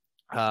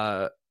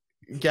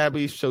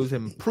 Gabby shows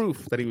him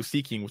proof that he was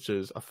seeking, which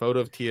is a photo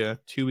of Tia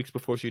 2 weeks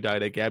before she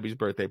died at Gabby's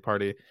birthday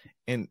party.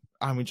 And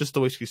I mean, just the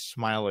way she's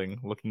smiling,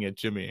 looking at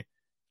Jimmy,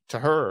 to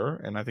her,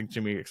 and I think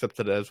Jimmy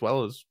accepted it as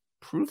well, as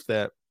proof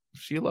that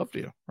she loved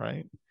you,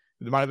 right?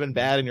 It might have been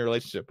bad in your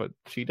relationship, but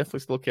she definitely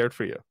still cared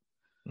for you.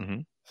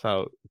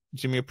 So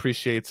Jimmy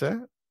appreciates it.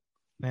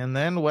 And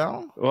then,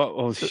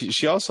 Well,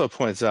 she also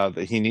points out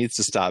that he needs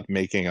to stop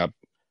making up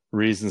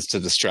reasons to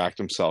distract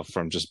himself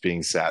from just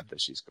being sad that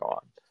she's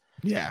gone.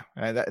 yeah,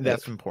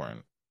 that's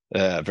important.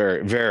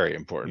 Very, very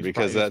important,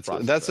 because that's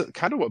processing.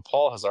 kind of what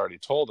Paul has already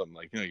told him.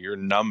 Like, you're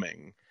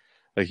numbing,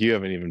 like you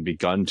haven't even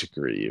begun to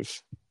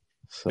grieve.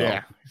 So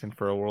Yeah, he's in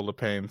for a world of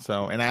pain.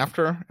 So, and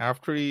after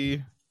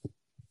he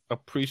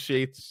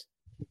appreciates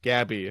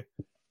Gabby,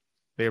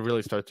 they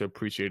really start to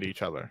appreciate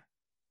each other.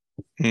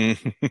 And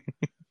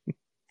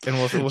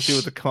we'll see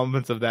what the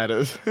comments of that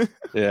is.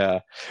 Yeah,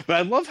 but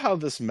I love how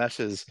this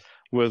meshes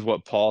with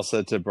what Paul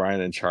said to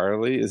Brian and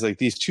Charlie. Is like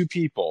these two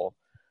people,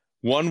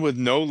 one with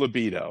no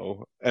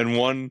libido and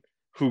one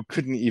who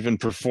couldn't even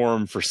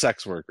perform for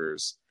sex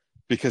workers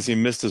because he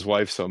missed his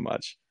wife so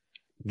much.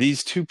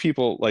 These two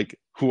people, like,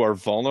 who are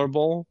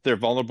vulnerable, they're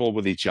vulnerable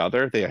with each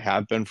other. They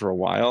have been for a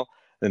while,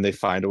 and they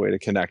find a way to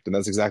connect. And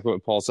that's exactly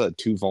what Paul said.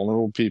 Two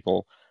vulnerable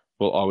people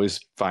will always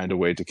find a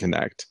way to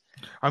connect.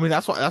 I mean,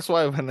 that's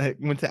why when I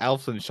went to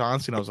Alf and Sean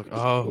scene, I was like,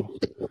 oh.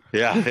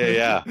 Yeah.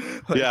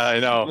 Like, yeah, I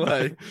know.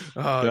 Like,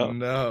 oh,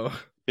 no.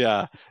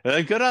 Yeah.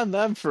 And good on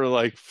them for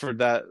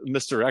that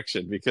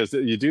misdirection, because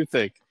you do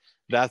think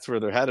that's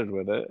where they're headed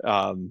with it.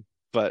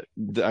 But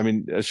I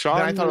mean, Sean.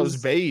 Then I thought it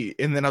was bait,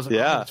 and then I was like,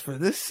 yeah, oh, it's for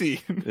this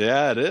scene.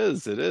 Yeah, it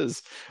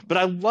is. But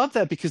I love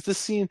that, because this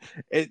scene,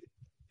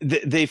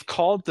 they've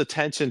called the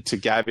attention to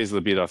Gabby's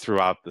libido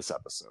throughout this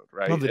episode,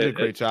 right? No, they did a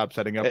great job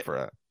setting up for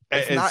it.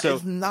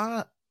 It's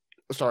not.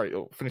 Sorry,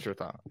 finish your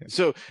thought. Yeah.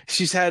 So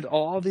she's had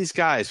all these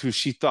guys who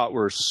she thought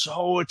were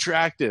so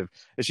attractive,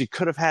 and she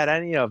could have had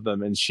any of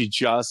them, and she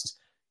just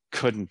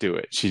couldn't do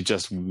it. She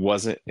just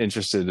wasn't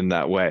interested in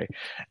that way.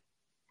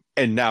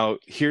 And now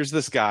here's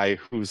this guy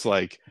who's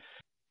like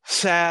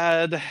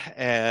sad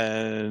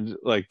and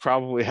like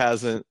probably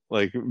hasn't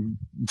like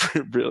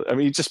really, I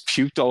mean, he just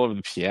puked all over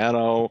the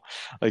piano.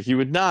 Like, you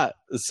would not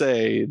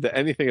say that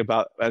anything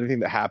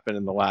that happened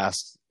in the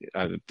last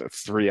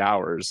 3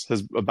 hours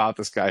about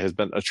this guy has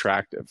been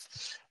attractive,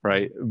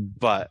 right?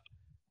 But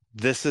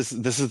this is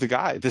the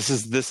guy. This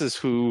is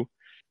who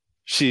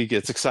she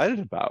gets excited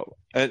about,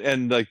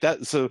 and like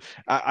that. So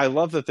I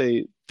love that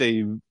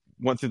they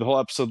went through the whole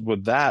episode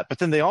with that, but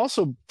then they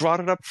also brought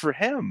it up for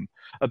him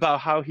about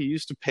how he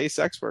used to pay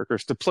sex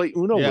workers to play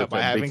Uno with by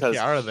him, having because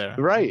Kiara there,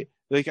 right?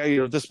 Like,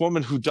 this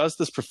woman who does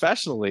this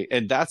professionally,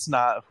 and that's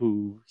not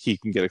who he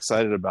can get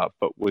excited about.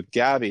 But with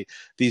Gabby,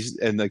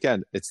 and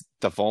again, it's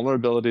the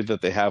vulnerability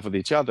that they have with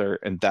each other,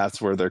 and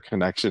that's where their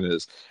connection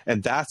is,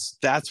 and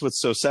that's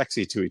what's so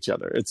sexy to each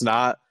other. It's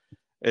not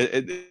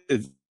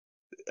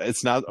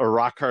it's not a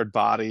rock hard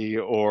body,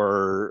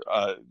 or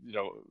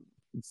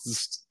it's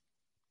just,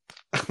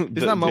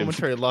 it's not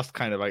momentary lust,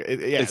 kind of like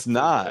it's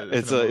not.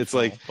 It's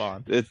like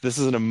bond. This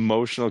is an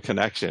emotional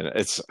connection.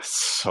 It's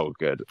so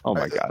good. Oh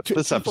my god,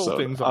 this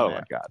episode! Oh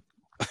my god.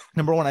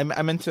 Number one,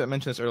 I meant to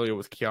mention this earlier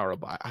with Kiara,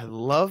 but I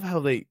love how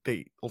they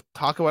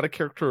talk about a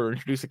character or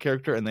introduce a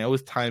character, and they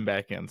always tie him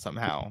back in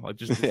somehow. Like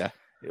yeah,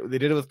 they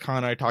did it with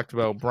Connor. I talked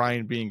about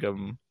Brian being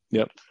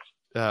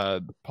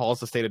Paul's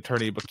the state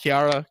attorney, but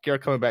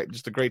Kiara coming back,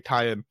 just a great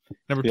tie-in.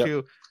 Number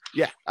two,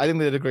 yeah, I think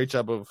they did a great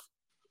job of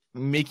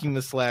making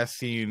this last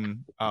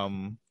scene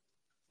not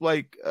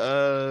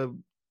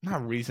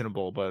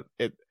reasonable, but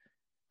it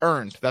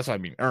earned. That's what I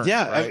mean, earned.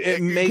 Yeah, right?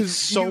 it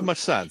makes so much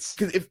sense.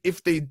 Because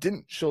if they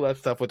didn't show that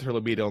stuff with her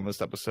libido in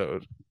this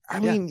episode,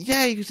 I mean, you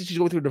could see she's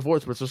going through a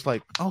divorce, but it's just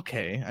like,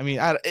 okay. I mean,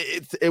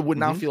 it would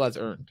not feel as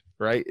earned,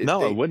 right?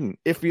 It wouldn't.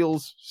 It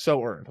feels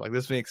so earned. Like,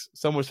 this makes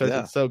so much sense.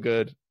 It's so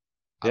good.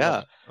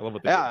 I love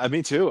what they do.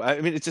 Me too. I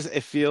mean,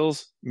 it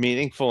feels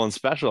meaningful and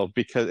special,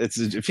 because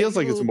it feels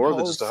like it's more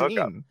than just a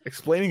hookup.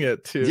 Explaining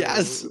it to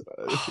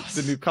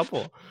the new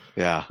couple.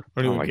 Yeah.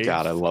 Oh my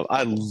god,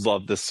 I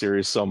love this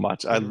series so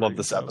much. I love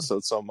this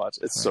episode so much.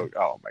 It's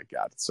oh my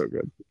god, it's so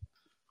good.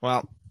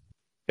 Well,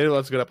 it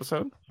was a good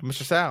episode,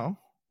 Mr. Sal.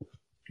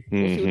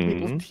 We'll see what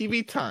people's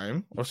TV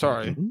time. Oh,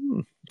 sorry.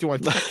 Do you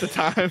want to check the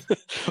time?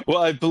 Well,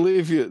 I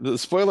believe you. The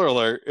spoiler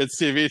alert.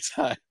 It's TV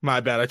time.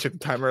 My bad. I checked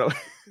the time early.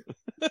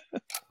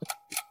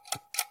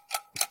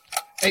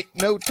 Ain't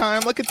no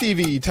time like a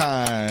TV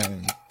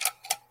time.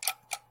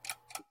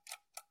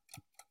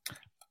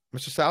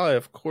 Mr. Sal, I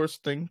of course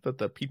think that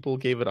the people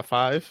gave it a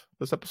 5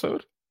 this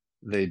episode.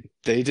 They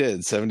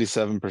did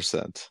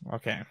 77%.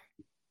 Okay.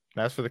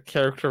 As for the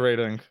character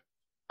rating,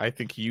 I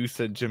think you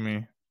said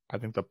Jimmy. I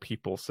think the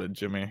people said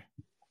Jimmy.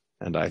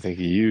 And I think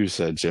you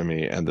said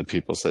Jimmy, and the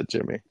people said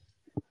Jimmy.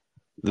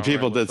 The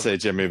people did say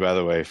Jimmy, by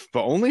the way,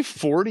 but only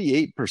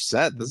 48%.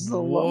 This is a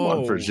low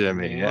one for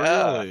Jimmy.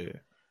 Yeah. Really?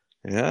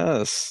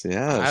 Yes.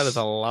 That is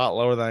a lot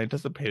lower than I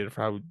anticipated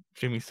for how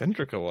Jimmy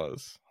centric it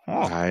was. Oh.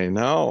 I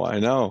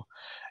know.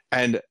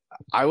 And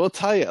I will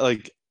tell you,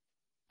 like,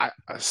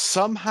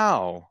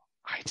 somehow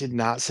I did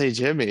not say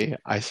Jimmy.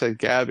 I said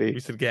Gabby. You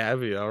said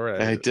Gabby, all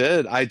right. I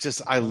did. I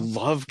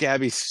love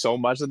Gabby so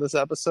much in this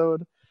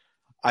episode.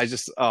 I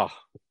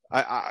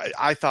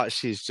thought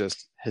she's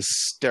just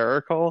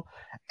hysterical.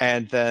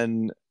 And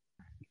then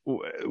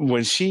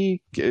when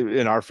she,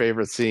 in our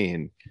favorite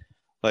scene,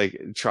 like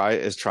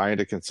trying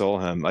to console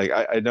him. Like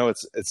I know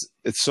it's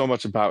so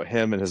much about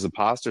him and his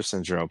imposter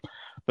syndrome,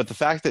 but the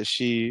fact that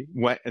she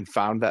went and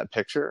found that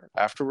picture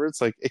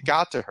afterwards, like it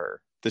got to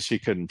her that she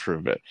couldn't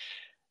prove it.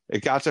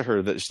 It got to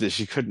her that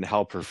she couldn't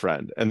help her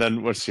friend. And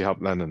then once she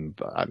helped, then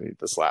I mean,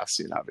 this last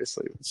scene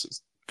obviously was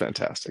just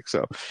fantastic.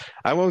 So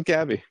I went with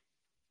Gabby.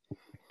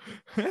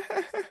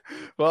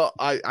 Well,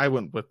 I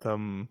went with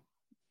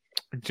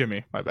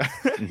Jimmy. My bad.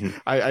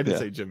 I did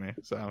say Jimmy,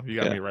 so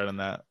you got me right on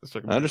that.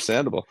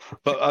 Understandable.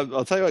 But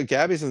I'll tell you what,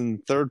 Gabby's in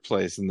third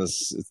place in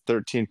this. It's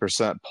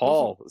 13%.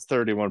 Paul is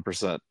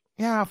 31%.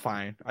 Yeah,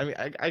 fine. I mean,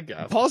 I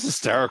guess Paul's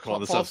hysterical.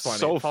 This stuff's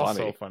so Paul's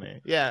funny. so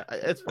funny. Yeah,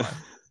 it's fine.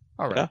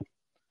 All right. Yeah.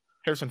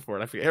 Harrison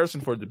Ford. I forget.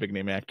 Harrison Ford's a big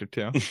name actor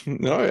too.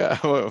 Oh yeah,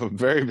 well,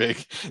 very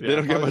big. Yeah, they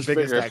don't get much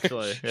biggest, bigger.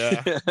 Actually,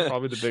 yeah,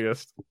 probably the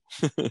biggest.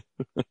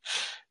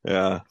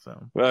 Yeah.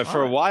 So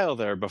for a while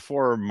there,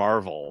 before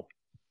Marvel,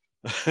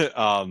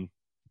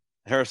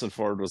 Harrison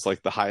Ford was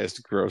like the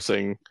highest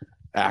grossing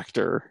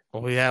actor.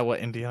 Oh yeah, what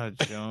Indiana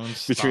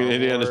Jones? Between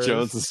Indiana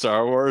Jones and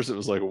Star Wars, it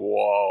was like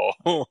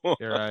whoa.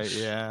 You're right.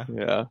 Yeah.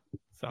 Yeah.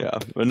 So. Yeah.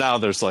 But now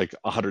there's like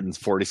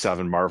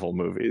 147 Marvel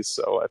movies,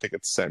 so I think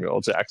it's Samuel L.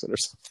 Jackson or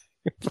something.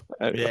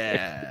 Anyway.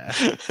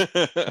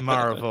 Yeah,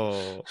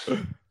 Marvel.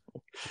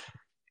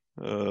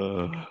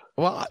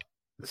 Well,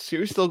 the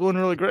series still going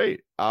really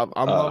great. I'm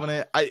loving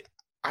it.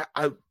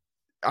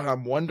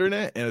 I'm wondering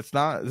it, and it's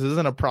not. This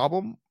isn't a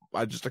problem.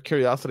 Just a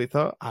curiosity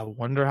thought. I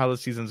wonder how the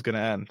season's gonna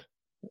end.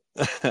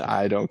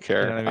 I don't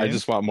care. You know what I mean? I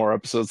just want more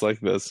episodes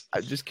like this.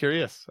 I'm just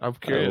curious. I'm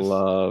curious. I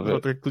love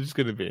what the conclusion's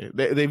gonna be.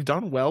 They've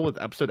done well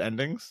with episode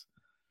endings.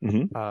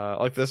 Mm-hmm.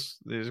 Like this.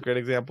 There's a great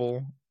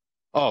example.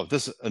 Oh,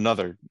 this is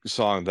another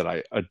song that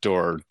I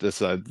adored.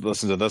 I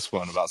listened to this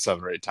one about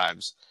 7 or 8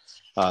 times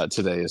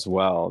today as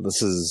well.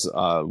 This is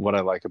What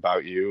I Like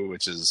About You,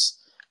 which is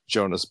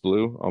Jonas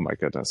Blue. Oh my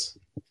goodness.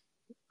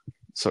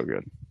 So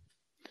good.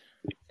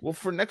 Well,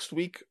 for next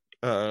week,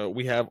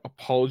 we have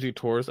Apology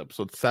Tours,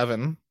 episode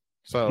 7.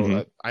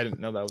 So I didn't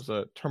know that was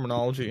a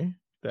terminology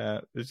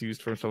that is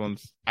used for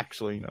someone's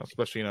actually,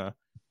 especially in a,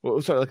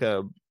 like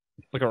a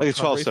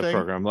 12-step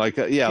program,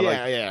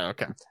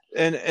 okay.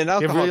 And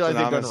Alcoholics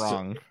Anonymous,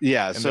 wrong.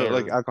 Yeah, so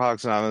like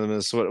Alcoholics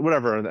Anonymous,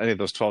 whatever, any of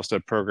those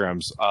 12-step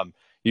programs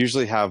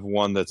usually have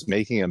one that's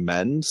making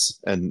amends,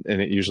 and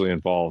it usually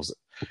involves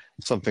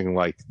something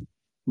like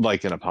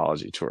an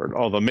apology tour.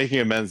 Although making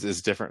amends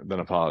is different than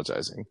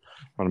apologizing.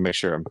 I want to make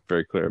sure I'm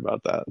very clear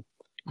about that.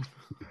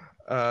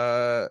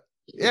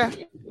 Yeah,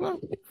 well,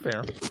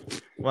 fair.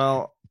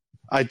 Well,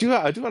 I do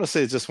want to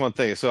say just one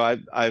thing. So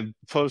I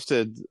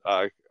posted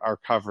our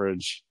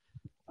coverage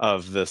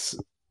of this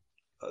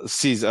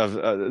season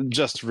of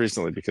just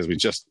recently, because we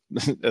just,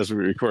 as we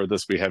record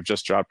this, we have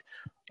just dropped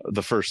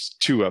the first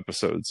 2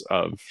 episodes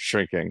of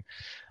Shrinking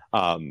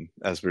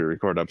as we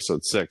record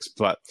episode 6.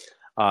 But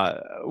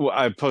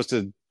I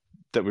posted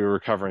that we were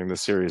covering the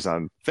series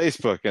on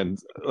Facebook, and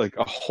like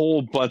a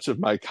whole bunch of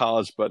my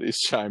college buddies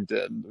chimed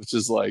in, which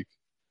is like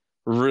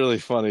really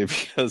funny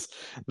because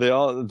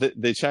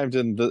they chimed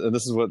in, and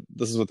this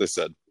is what they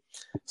said.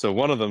 So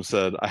one of them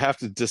said, I have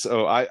to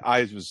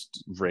I was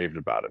raved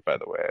about it, by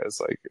the way. I was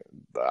like,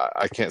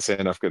 I can't say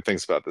enough good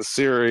things about this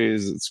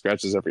series. It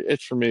scratches every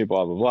itch for me,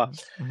 blah, blah, blah.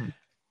 Mm-hmm.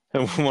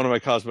 And one of my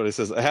college buddies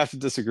says, I have to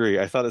disagree.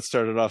 I thought it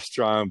started off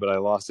strong, but I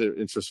lost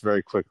interest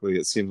very quickly.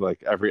 It seemed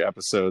like every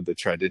episode they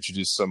tried to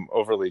introduce some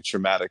overly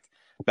traumatic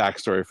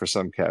backstory for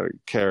some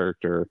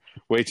character.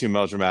 Way too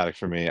melodramatic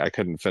for me. I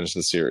couldn't finish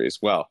the series.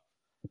 Well,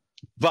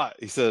 but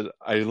he said,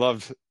 I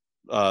loved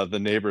the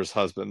neighbor's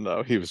husband,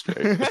 though. He was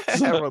great.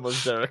 Everyone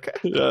loves Derek.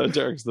 Yeah,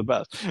 Derek's the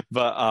best.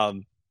 But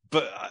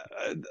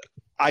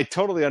I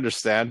totally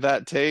understand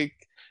that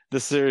take.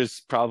 This series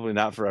is probably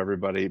not for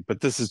everybody, but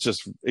this is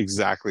just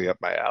exactly up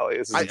my alley.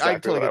 This is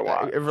exactly what I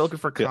want. If you're looking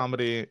for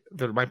comedy,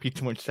 there might be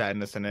too much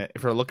sadness in it.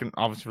 If you're looking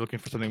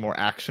for something more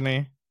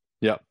actiony,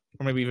 yep,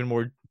 or maybe even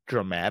more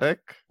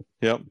dramatic,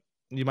 yep,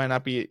 you might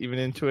not be even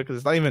into it because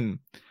it's not even.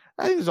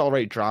 I think there's all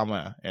right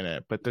drama in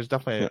it, but there's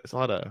definitely it's a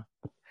lot of.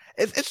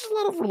 It's just a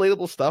lot of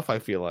relatable stuff. I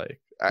feel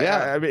like.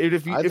 I mean,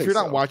 if you're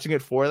not watching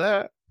it for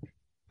that,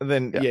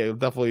 then you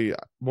definitely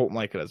won't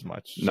like it as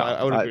much. So no,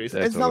 I would agree.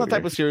 It's not the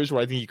type of series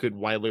where I think you could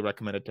widely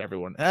recommend it to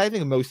everyone. And I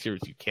think most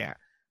series you can't.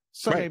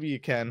 So maybe you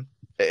can.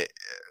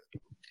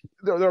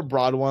 There are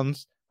broad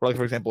ones. Like,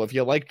 for example, if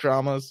you like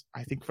dramas,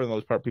 I think for the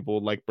most part people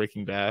would like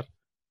Breaking Bad.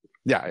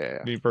 Yeah.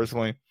 Me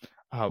personally.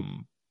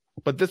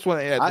 But this one,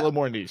 it's a little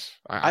more niche.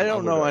 I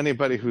don't know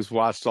anybody who's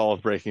watched all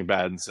of Breaking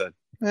Bad and said,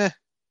 eh.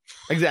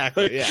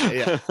 Exactly.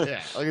 Yeah.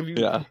 Like if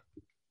you,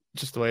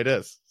 just the way it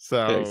is.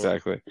 So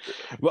exactly.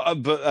 Well,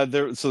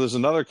 there's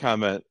another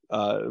comment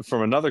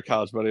from another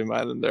college buddy of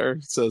mine in there.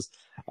 It says,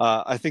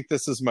 I think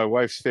this is my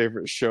wife's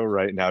favorite show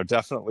right now.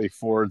 Definitely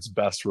Ford's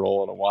best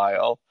role in a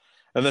while.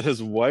 And then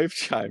his wife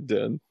chimed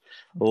in,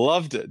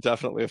 loved it.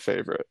 Definitely a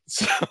favorite.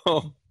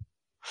 So,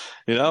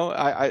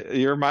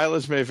 your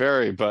mileage may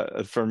vary,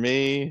 but for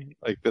me,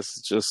 like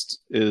this just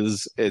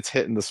it's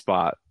hitting the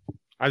spot.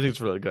 I think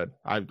it's really good.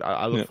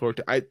 I look forward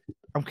to.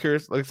 I'm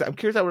curious. Like I said, I'm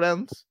curious how it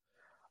ends.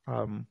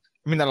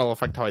 I mean, that'll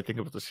affect how I think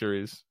about the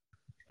series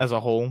as a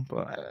whole,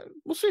 but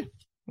we'll see.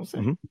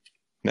 Mhm.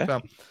 Yeah.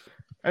 So,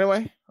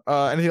 anyway,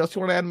 anything else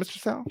you want to add, Mr.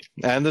 Sal?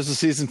 And there's a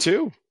season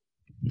 2.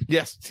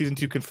 Yes, season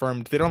 2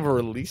 confirmed. They don't have a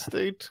release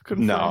date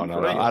confirmed. No.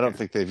 Right? I don't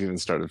think they've even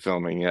started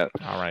filming yet.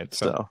 All right,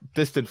 so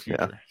distant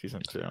future,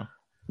 season 2,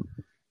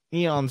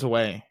 eons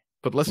away.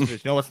 But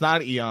listeners, it's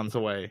not eons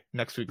away.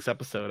 Next week's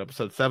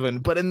episode 7.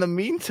 But in the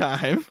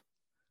meantime,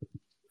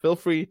 feel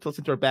free to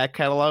listen to our back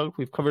catalog.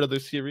 We've covered other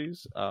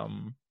series.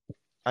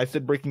 I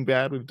said Breaking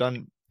Bad. We've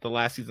done the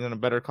last season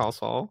of Better Call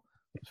Saul.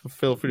 So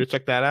feel free to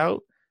check that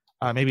out.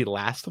 Maybe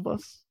Last of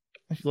Us.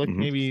 I feel like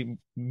maybe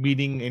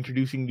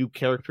introducing new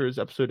characters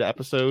episode to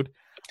episode.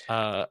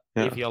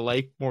 If you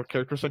like more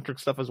character-centric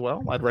stuff as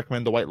well, I'd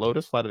recommend The White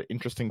Lotus. A lot of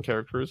interesting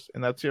characters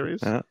in that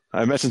series. I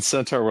mentioned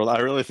Centaur World. I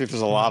really think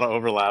there's a lot of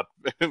overlap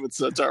with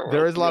Centaur World.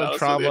 There is a lot of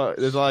trauma.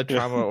 There's a lot of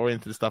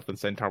trauma-oriented stuff in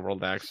Centaur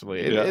World,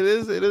 actually. It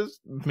is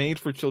made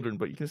for children,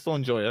 but you can still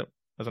enjoy it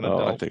as an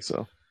adult. I think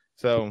so.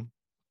 So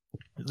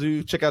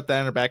do check out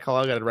that in our back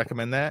catalog. I'd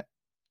recommend that.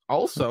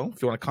 Also,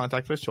 if you want to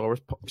contact us,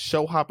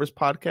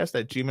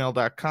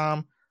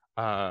 showhopperspodcast@gmail.com.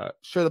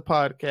 Share the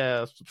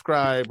podcast,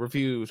 subscribe,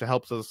 reviews. It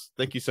helps us.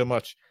 Thank you so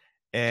much.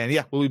 And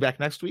we'll be back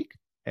next week.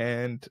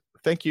 And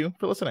thank you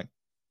for listening.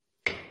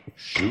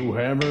 Shoe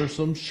hammer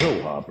some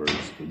show hoppers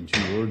into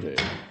your day.